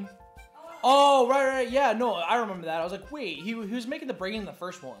brain. Oh, right. Yeah, no, I remember that. I was like, wait, he was making the brain in the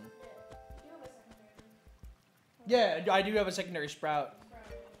first one. Yeah, I do have a secondary sprout.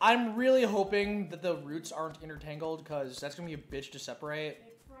 I'm really hoping that the roots aren't intertangled because that's going to be a bitch to separate.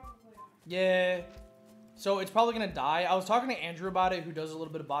 Yeah. So it's probably going to die. I was talking to Andrew about it, who does a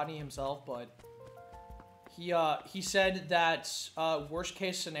little bit of botany himself, but he said that worst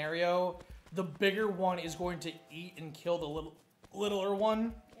case scenario, the bigger one is going to eat and kill the littler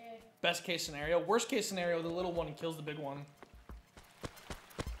one. Best case scenario. Worst case scenario, the little one kills the big one.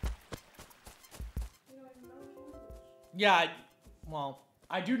 Yeah, well,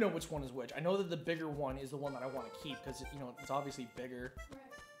 I do know which one is which. I know that the bigger one is the one that I want to keep because, you know, it's obviously bigger.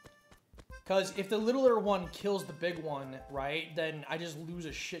 Because if the littler one kills the big one, right, then I just lose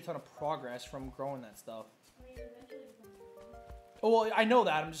a shit ton of progress from growing that stuff. Oh, well, I know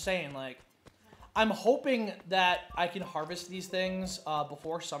that. I'm just saying, like, I'm hoping that I can harvest these things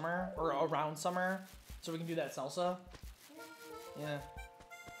before summer or around summer so we can do that salsa. Yeah.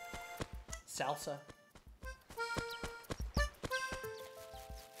 Salsa.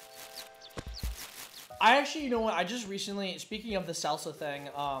 I actually, you know what, I just recently, speaking of the salsa thing,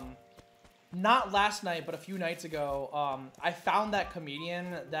 not last night, but a few nights ago, I found that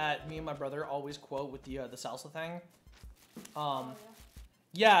comedian that me and my brother always quote with the salsa thing.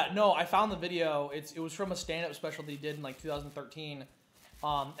 Yeah, no, I found the video. It was from a stand-up special that he did in like 2013.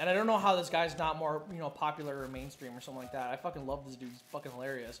 And I don't know how this guy's not more, you know, popular or mainstream or something like that. I fucking love this dude. He's fucking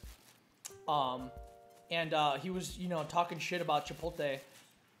hilarious. And he was, you know, talking shit about Chipotle.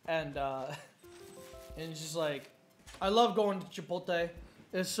 And it's just like, I love going to Chipotle.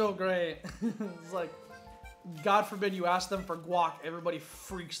 It's so great. It's like, God forbid you ask them for guac. Everybody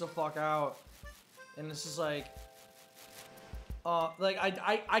freaks the fuck out. And it's just like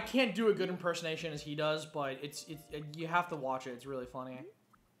I can't do a good impersonation as he does, but you have to watch it. It's really funny.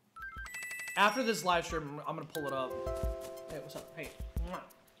 After this live stream, I'm gonna pull it up. Hey, what's up? Hey.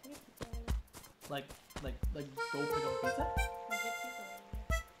 Like go pick up pizza?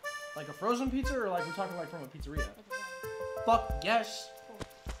 Like a frozen pizza, or like we're talking like from a pizzeria? Fuck yes.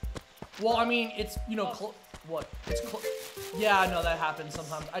 Well, I mean, it's, you know, what? It's yeah, I know that happens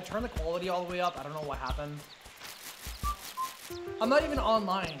sometimes. I turn the quality all the way up. I don't know what happened. I'm not even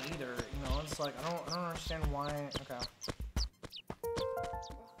online either, you know. It's like I don't understand why. Okay.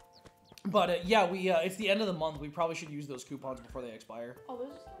 But yeah, it's the end of the month. We probably should use those coupons before they expire. Oh, those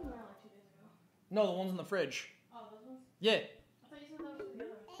just came around like 2 days ago. No, the ones in the fridge. Oh, those ones? Yeah. I thought you said those were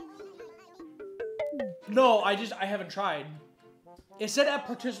together. No, I haven't tried. It said at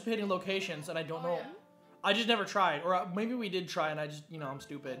participating locations, and I don't know. Yeah. I just never tried, or maybe we did try, and I just, you know, I'm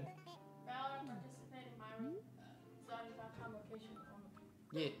stupid. Valid participate in my location.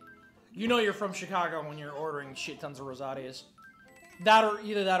 Yeah. You know you're from Chicago when you're ordering shit tons of rosatis. That or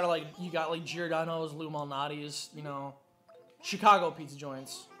either that or like you got like Giordano's, Lou Malnati's, you know, Chicago pizza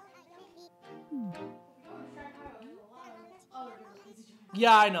joints.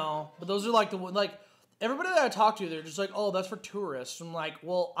 Yeah, I know, but those are like the like everybody that I talk to, they're just like, oh, that's for tourists. I'm like,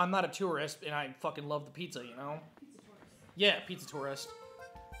 well, I'm not a tourist, and I fucking love the pizza, you know? Yeah, pizza tourist.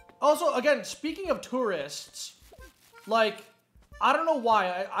 Also, again, speaking of tourists, like, I don't know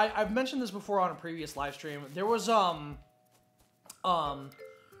why. I've mentioned this before on a previous live stream. There was,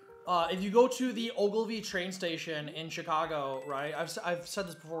 if you go to the Ogilvy train station in Chicago, right? I've said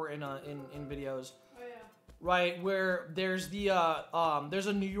this before in videos. Oh, yeah. Right, where there's there's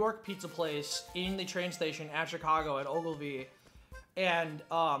a New York pizza place in the train station at Chicago at Ogilvy. And,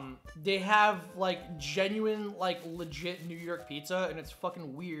 they have, like, genuine, like, legit New York pizza, and it's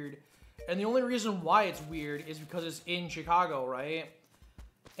fucking weird. And the only reason why it's weird is because it's in Chicago, right?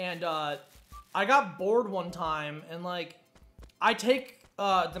 And, I got bored one time, and, like, I take,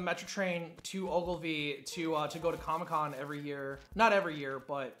 the Metro train to Ogilvy to go to Comic-Con every year. Not every year,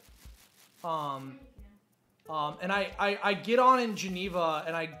 but, and I get on in Geneva,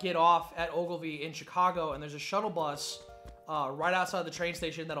 and I get off at Ogilvy in Chicago, and there's a shuttle bus right outside the train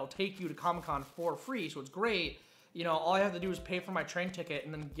station that'll take you to Comic-Con for free, so it's great. You know, all I have to do is pay for my train ticket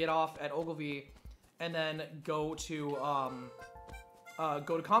and then get off at Ogilvy and then go to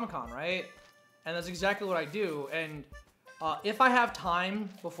Comic-Con, right? And that's exactly what I do. And if I have time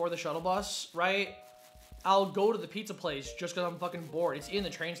before the shuttle bus, right, I'll go to the pizza place just because I'm fucking bored. It's in the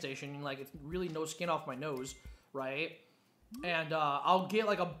train station, and, like, it's really no skin off my nose, right? And I'll get,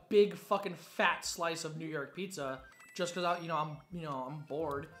 like, a big fucking fat slice of New York pizza just because I'm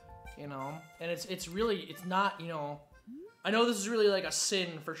bored, you know, and it's not, you know, I know this is really like a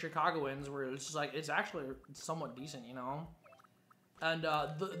sin for Chicagoans where it's just like it's actually somewhat decent, you know, and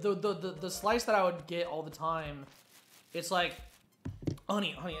the slice that I would get all the time, it's like,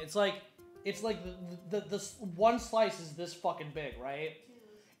 honey, it's like the one slice is this fucking big, right?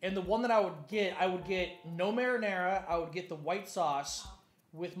 And the one that I would get no marinara, I would get the white sauce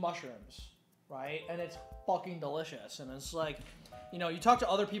with mushrooms, right? And it's fucking delicious. And it's like, you know, you talk to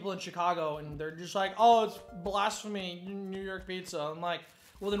other people in Chicago and they're just like, oh, it's blasphemy, New York pizza. I'm like,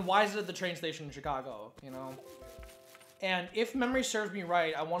 well, then why is it at the train station in Chicago, you know? And if memory serves me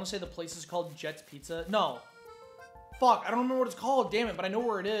right, I want to say the place is called Jet's Pizza. No. Fuck, I don't remember what it's called, damn it, but I know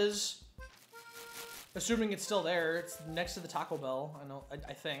where it is. Assuming it's still there. It's next to the Taco Bell,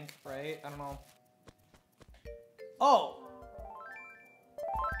 I think, right? I don't know. Oh!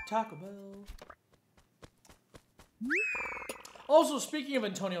 Taco Bell. Also, speaking of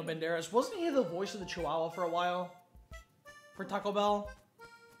Antonio Banderas, wasn't he the voice of the Chihuahua for a while? For Taco Bell?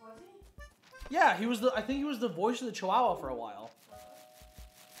 Was he? Yeah, I think he was the voice of the Chihuahua for a while.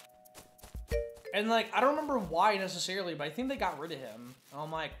 And, like, I don't remember why necessarily, but I think they got rid of him. And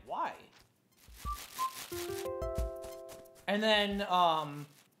I'm like, why? And then, I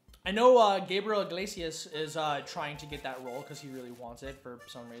know, Gabriel Iglesias is, trying to get that role because he really wants it for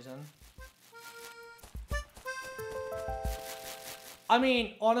some reason. I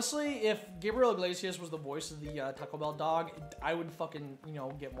mean, honestly, if Gabriel Iglesias was the voice of the Taco Bell dog, I would fucking, you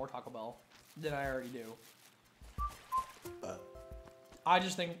know, get more Taco Bell than I already do. I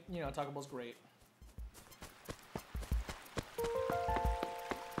just think, you know, Taco Bell's great.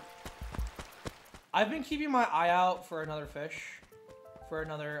 I've been keeping my eye out for another fish, for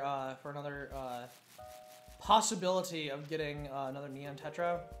another possibility of getting another Neon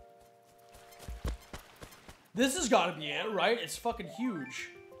Tetra. This has got to be it, right? It's fucking huge.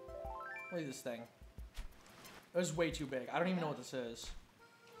 Look at this thing. It was way too big. I don't even know what this is.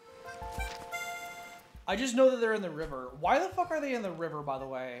 I just know that they're in the river. Why the fuck are they in the river, by the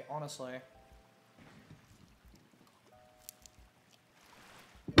way? Honestly.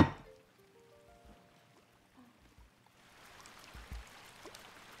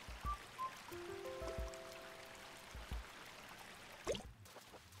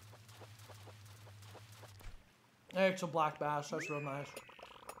 Hey, it's a black bass. That's real nice.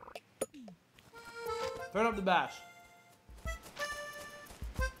 Turn up the bass.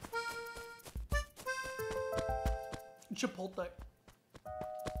 Chipotle.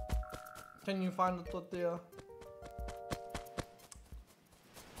 Can you find the tortilla?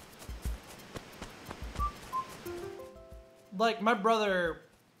 Like, my brother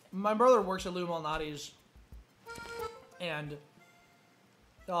works at Lou Malnati's, and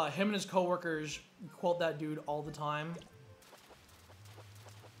him and his coworkers quote that dude all the time.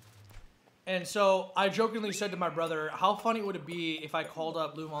 And so I jokingly said to my brother, how funny would it be if I called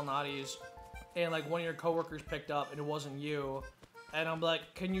up Lou Malnati's and like one of your coworkers picked up and it wasn't you, and I'm like,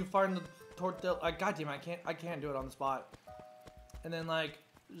 can you find the tortilla? Like, goddamn, I can't do it on the spot. And then like,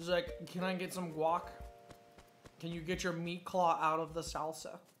 she's like, can I get some guac? Can you get your meat claw out of the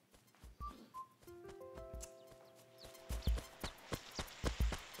salsa?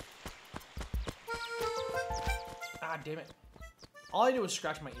 Ah, damn it. All I did was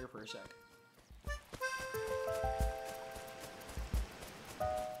scratch my ear for a sec.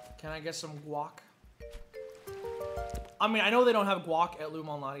 Can I get some guac? I mean, I know they don't have guac at Lou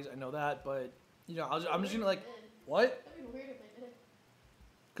Malnati's, I know that, but, you know, I'm just gonna, like, what? That'd be weird if they did.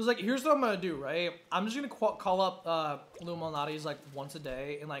 Because, like, here's what I'm gonna do, right? I'm just gonna call up Lou Malnati's, like, once a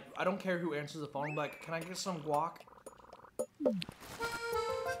day, and, like, I don't care who answers the phone, but, like, can I get some guac?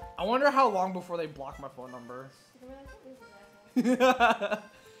 I wonder how long before they block my phone number.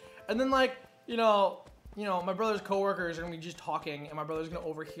 And then, like, you know, my brother's coworkers are gonna be just talking, and my brother's gonna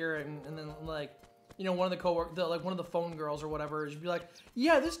overhear it, and then, like, you know, one of one of the phone girls or whatever, just be like,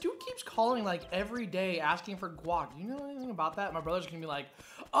 yeah, this dude keeps calling, like, every day asking for guac. Do you know anything about that? My brother's gonna be like,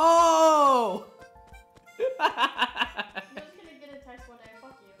 oh! You're just gonna get a text one day,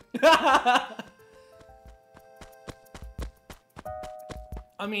 fuck you.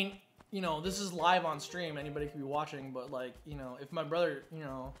 I mean, you know, this is live on stream, anybody could be watching, but, like, you know, if my brother, you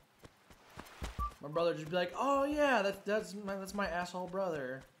know, my brother just be like, oh yeah, that's my asshole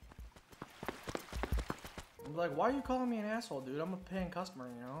brother. I'm like, why are you calling me an asshole, dude? I'm a paying customer,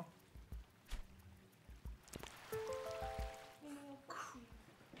 you know?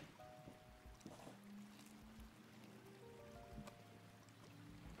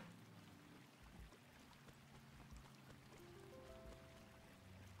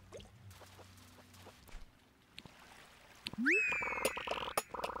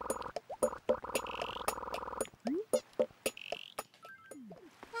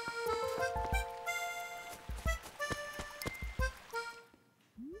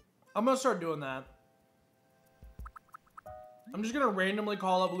 I'm gonna start doing that. I'm just gonna randomly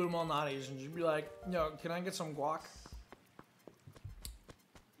call up Lou Malnati's and just be like, yo, can I get some guac?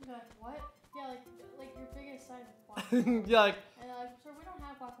 You're like, what? Yeah, like your biggest size of guac. Yeah, like. And they're like, sir, we don't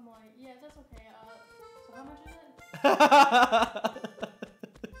have guacamole. Yeah, that's okay. So how much is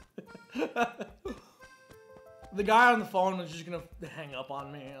it? The guy on the phone was just gonna hang up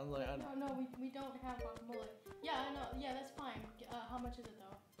on me. I was like, no, we don't have guacamole. Yeah, I know. Yeah, that's fine. How much is it though?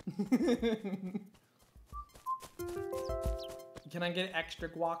 Can I get extra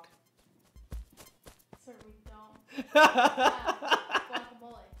guac? Sir, we don't have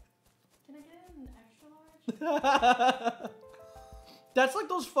guacamole. Can I get an extra large? That's like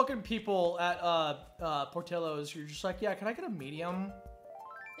those fucking people at Portillo's. You're just like, yeah, can I get a medium?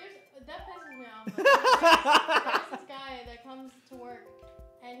 That pisses me off. There's this guy that comes to work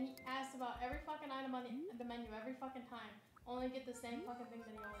and he asks about every fucking item on the menu every fucking time. Only get the same fucking thing that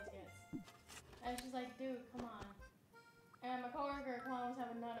he always gets. And she's like, dude, come on. And my coworker, Quan, was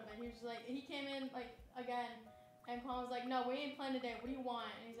having none of it. He was just like, he came in, like, again, and Quan was like, no, we ain't playing today. What do you want?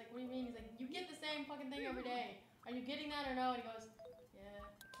 And he's like, what do you mean? He's like, you get the same fucking thing every day. Are you getting that or no? And he goes, yeah.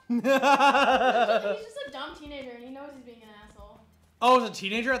 He's just a dumb teenager, and he knows he's being an asshole. Oh, it's a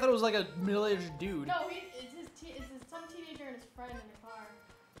teenager? I thought it was like a middle-aged dude. No, it's some teenager and his friend in the car.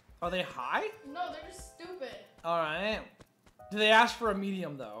 Are they high? No, they're just stupid. Alright. Do they ask for a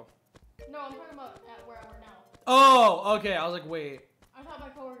medium, though? No, I'm talking about at where I work now. Oh, okay. I was like, wait. I thought my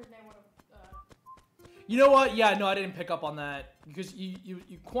coworker's name would have. You know what? Yeah, no, I didn't pick up on that. Because you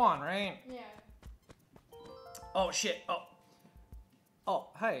Quan, right? Yeah. Oh, shit. Oh,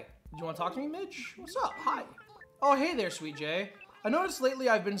 hey. Do you want to talk to me, Midge? What's up? Hi. Oh, hey there, Sweet Jay. I noticed lately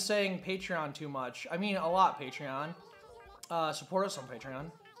I've been saying Patreon too much. I mean, a lot, Patreon. Support us on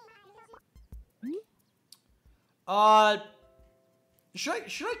Patreon.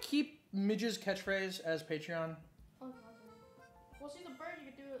 Should I keep Midge's catchphrase as Patreon? Oh, well, she's a bird. You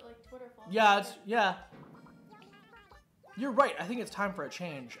could do it like Twitter. Yeah. You're right. I think it's time for a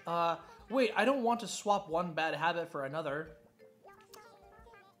change. Wait, I don't want to swap one bad habit for another.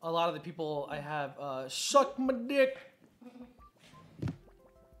 A lot of the people I have, suck my dick.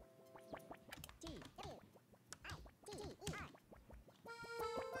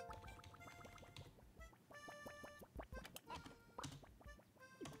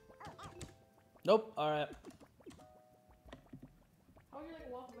 Nope. All right. How would you like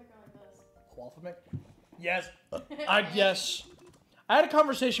a waffle maker like this? Waffle maker? Yes. Yes. I had a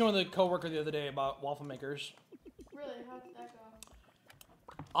conversation with a coworker the other day about waffle makers. Really? How did that go?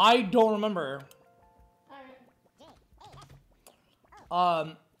 I don't remember.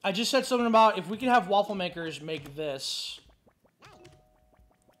 Alright. I just said something about if we could have waffle makers make this.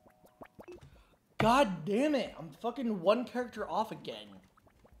 God damn it. I'm fucking one character off again.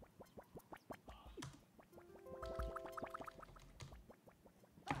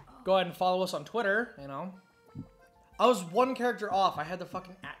 Go ahead and follow us on Twitter, you know. I was one character off. I had the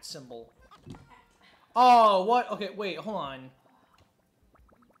fucking @ symbol. Oh, what? Okay, wait, hold on.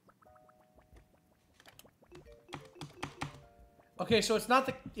 Okay, so it's not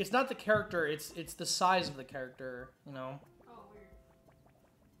the character, it's the size of the character, you know. Oh, weird.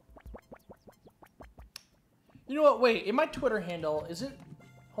 You know what? Wait, in my Twitter handle, is it?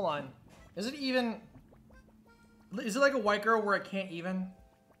 Hold on. Is it even? Is it like a white girl where I can't even?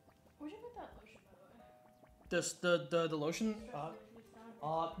 Where'd you put that lotion, by the way? The lotion?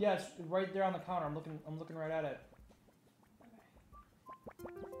 Yeah, it's right there on the counter. I'm looking right at it.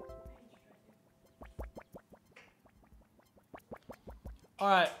 All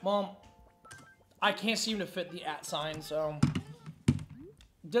right, well, I can't seem to fit the @ sign, so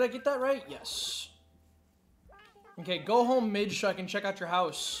did I get that right? Yes. Okay, go home, Midge, so I can check out your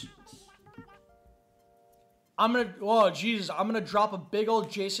house. Oh, Jesus, I'm gonna drop a big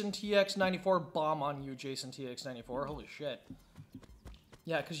old Jason TX94 bomb on you, Jason TX94. Holy shit.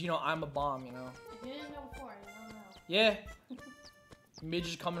 Yeah, because, you know, I'm a bomb, you know. If you didn't know before, you don't know. Yeah. Midge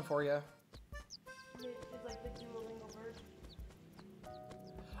is coming for you. It's like the Duolingo bird.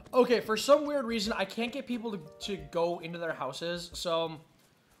 Okay, for some weird reason, I can't get people to go into their houses, so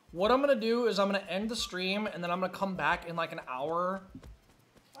what I'm gonna do is I'm gonna end the stream, and then I'm gonna come back in like an hour.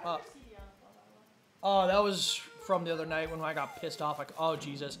 Why is there CD on the floor, by the way? Oh, that was from the other night when I got pissed off. Like, oh,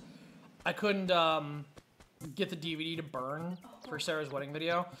 Jesus. I couldn't, get the DVD to burn for Sarah's wedding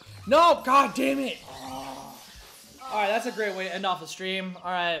video. No! God damn it! Alright, that's a great way to end off the stream.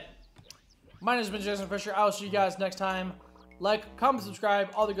 Alright. My name has been Jason Fisher. I will see you guys next time. Like, comment, subscribe,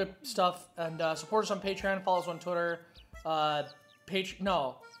 all the good stuff. And support us on Patreon. Follow us on Twitter.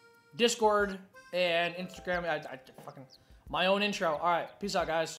 Discord and Instagram. I fucking... My own intro. Alright, peace out, guys.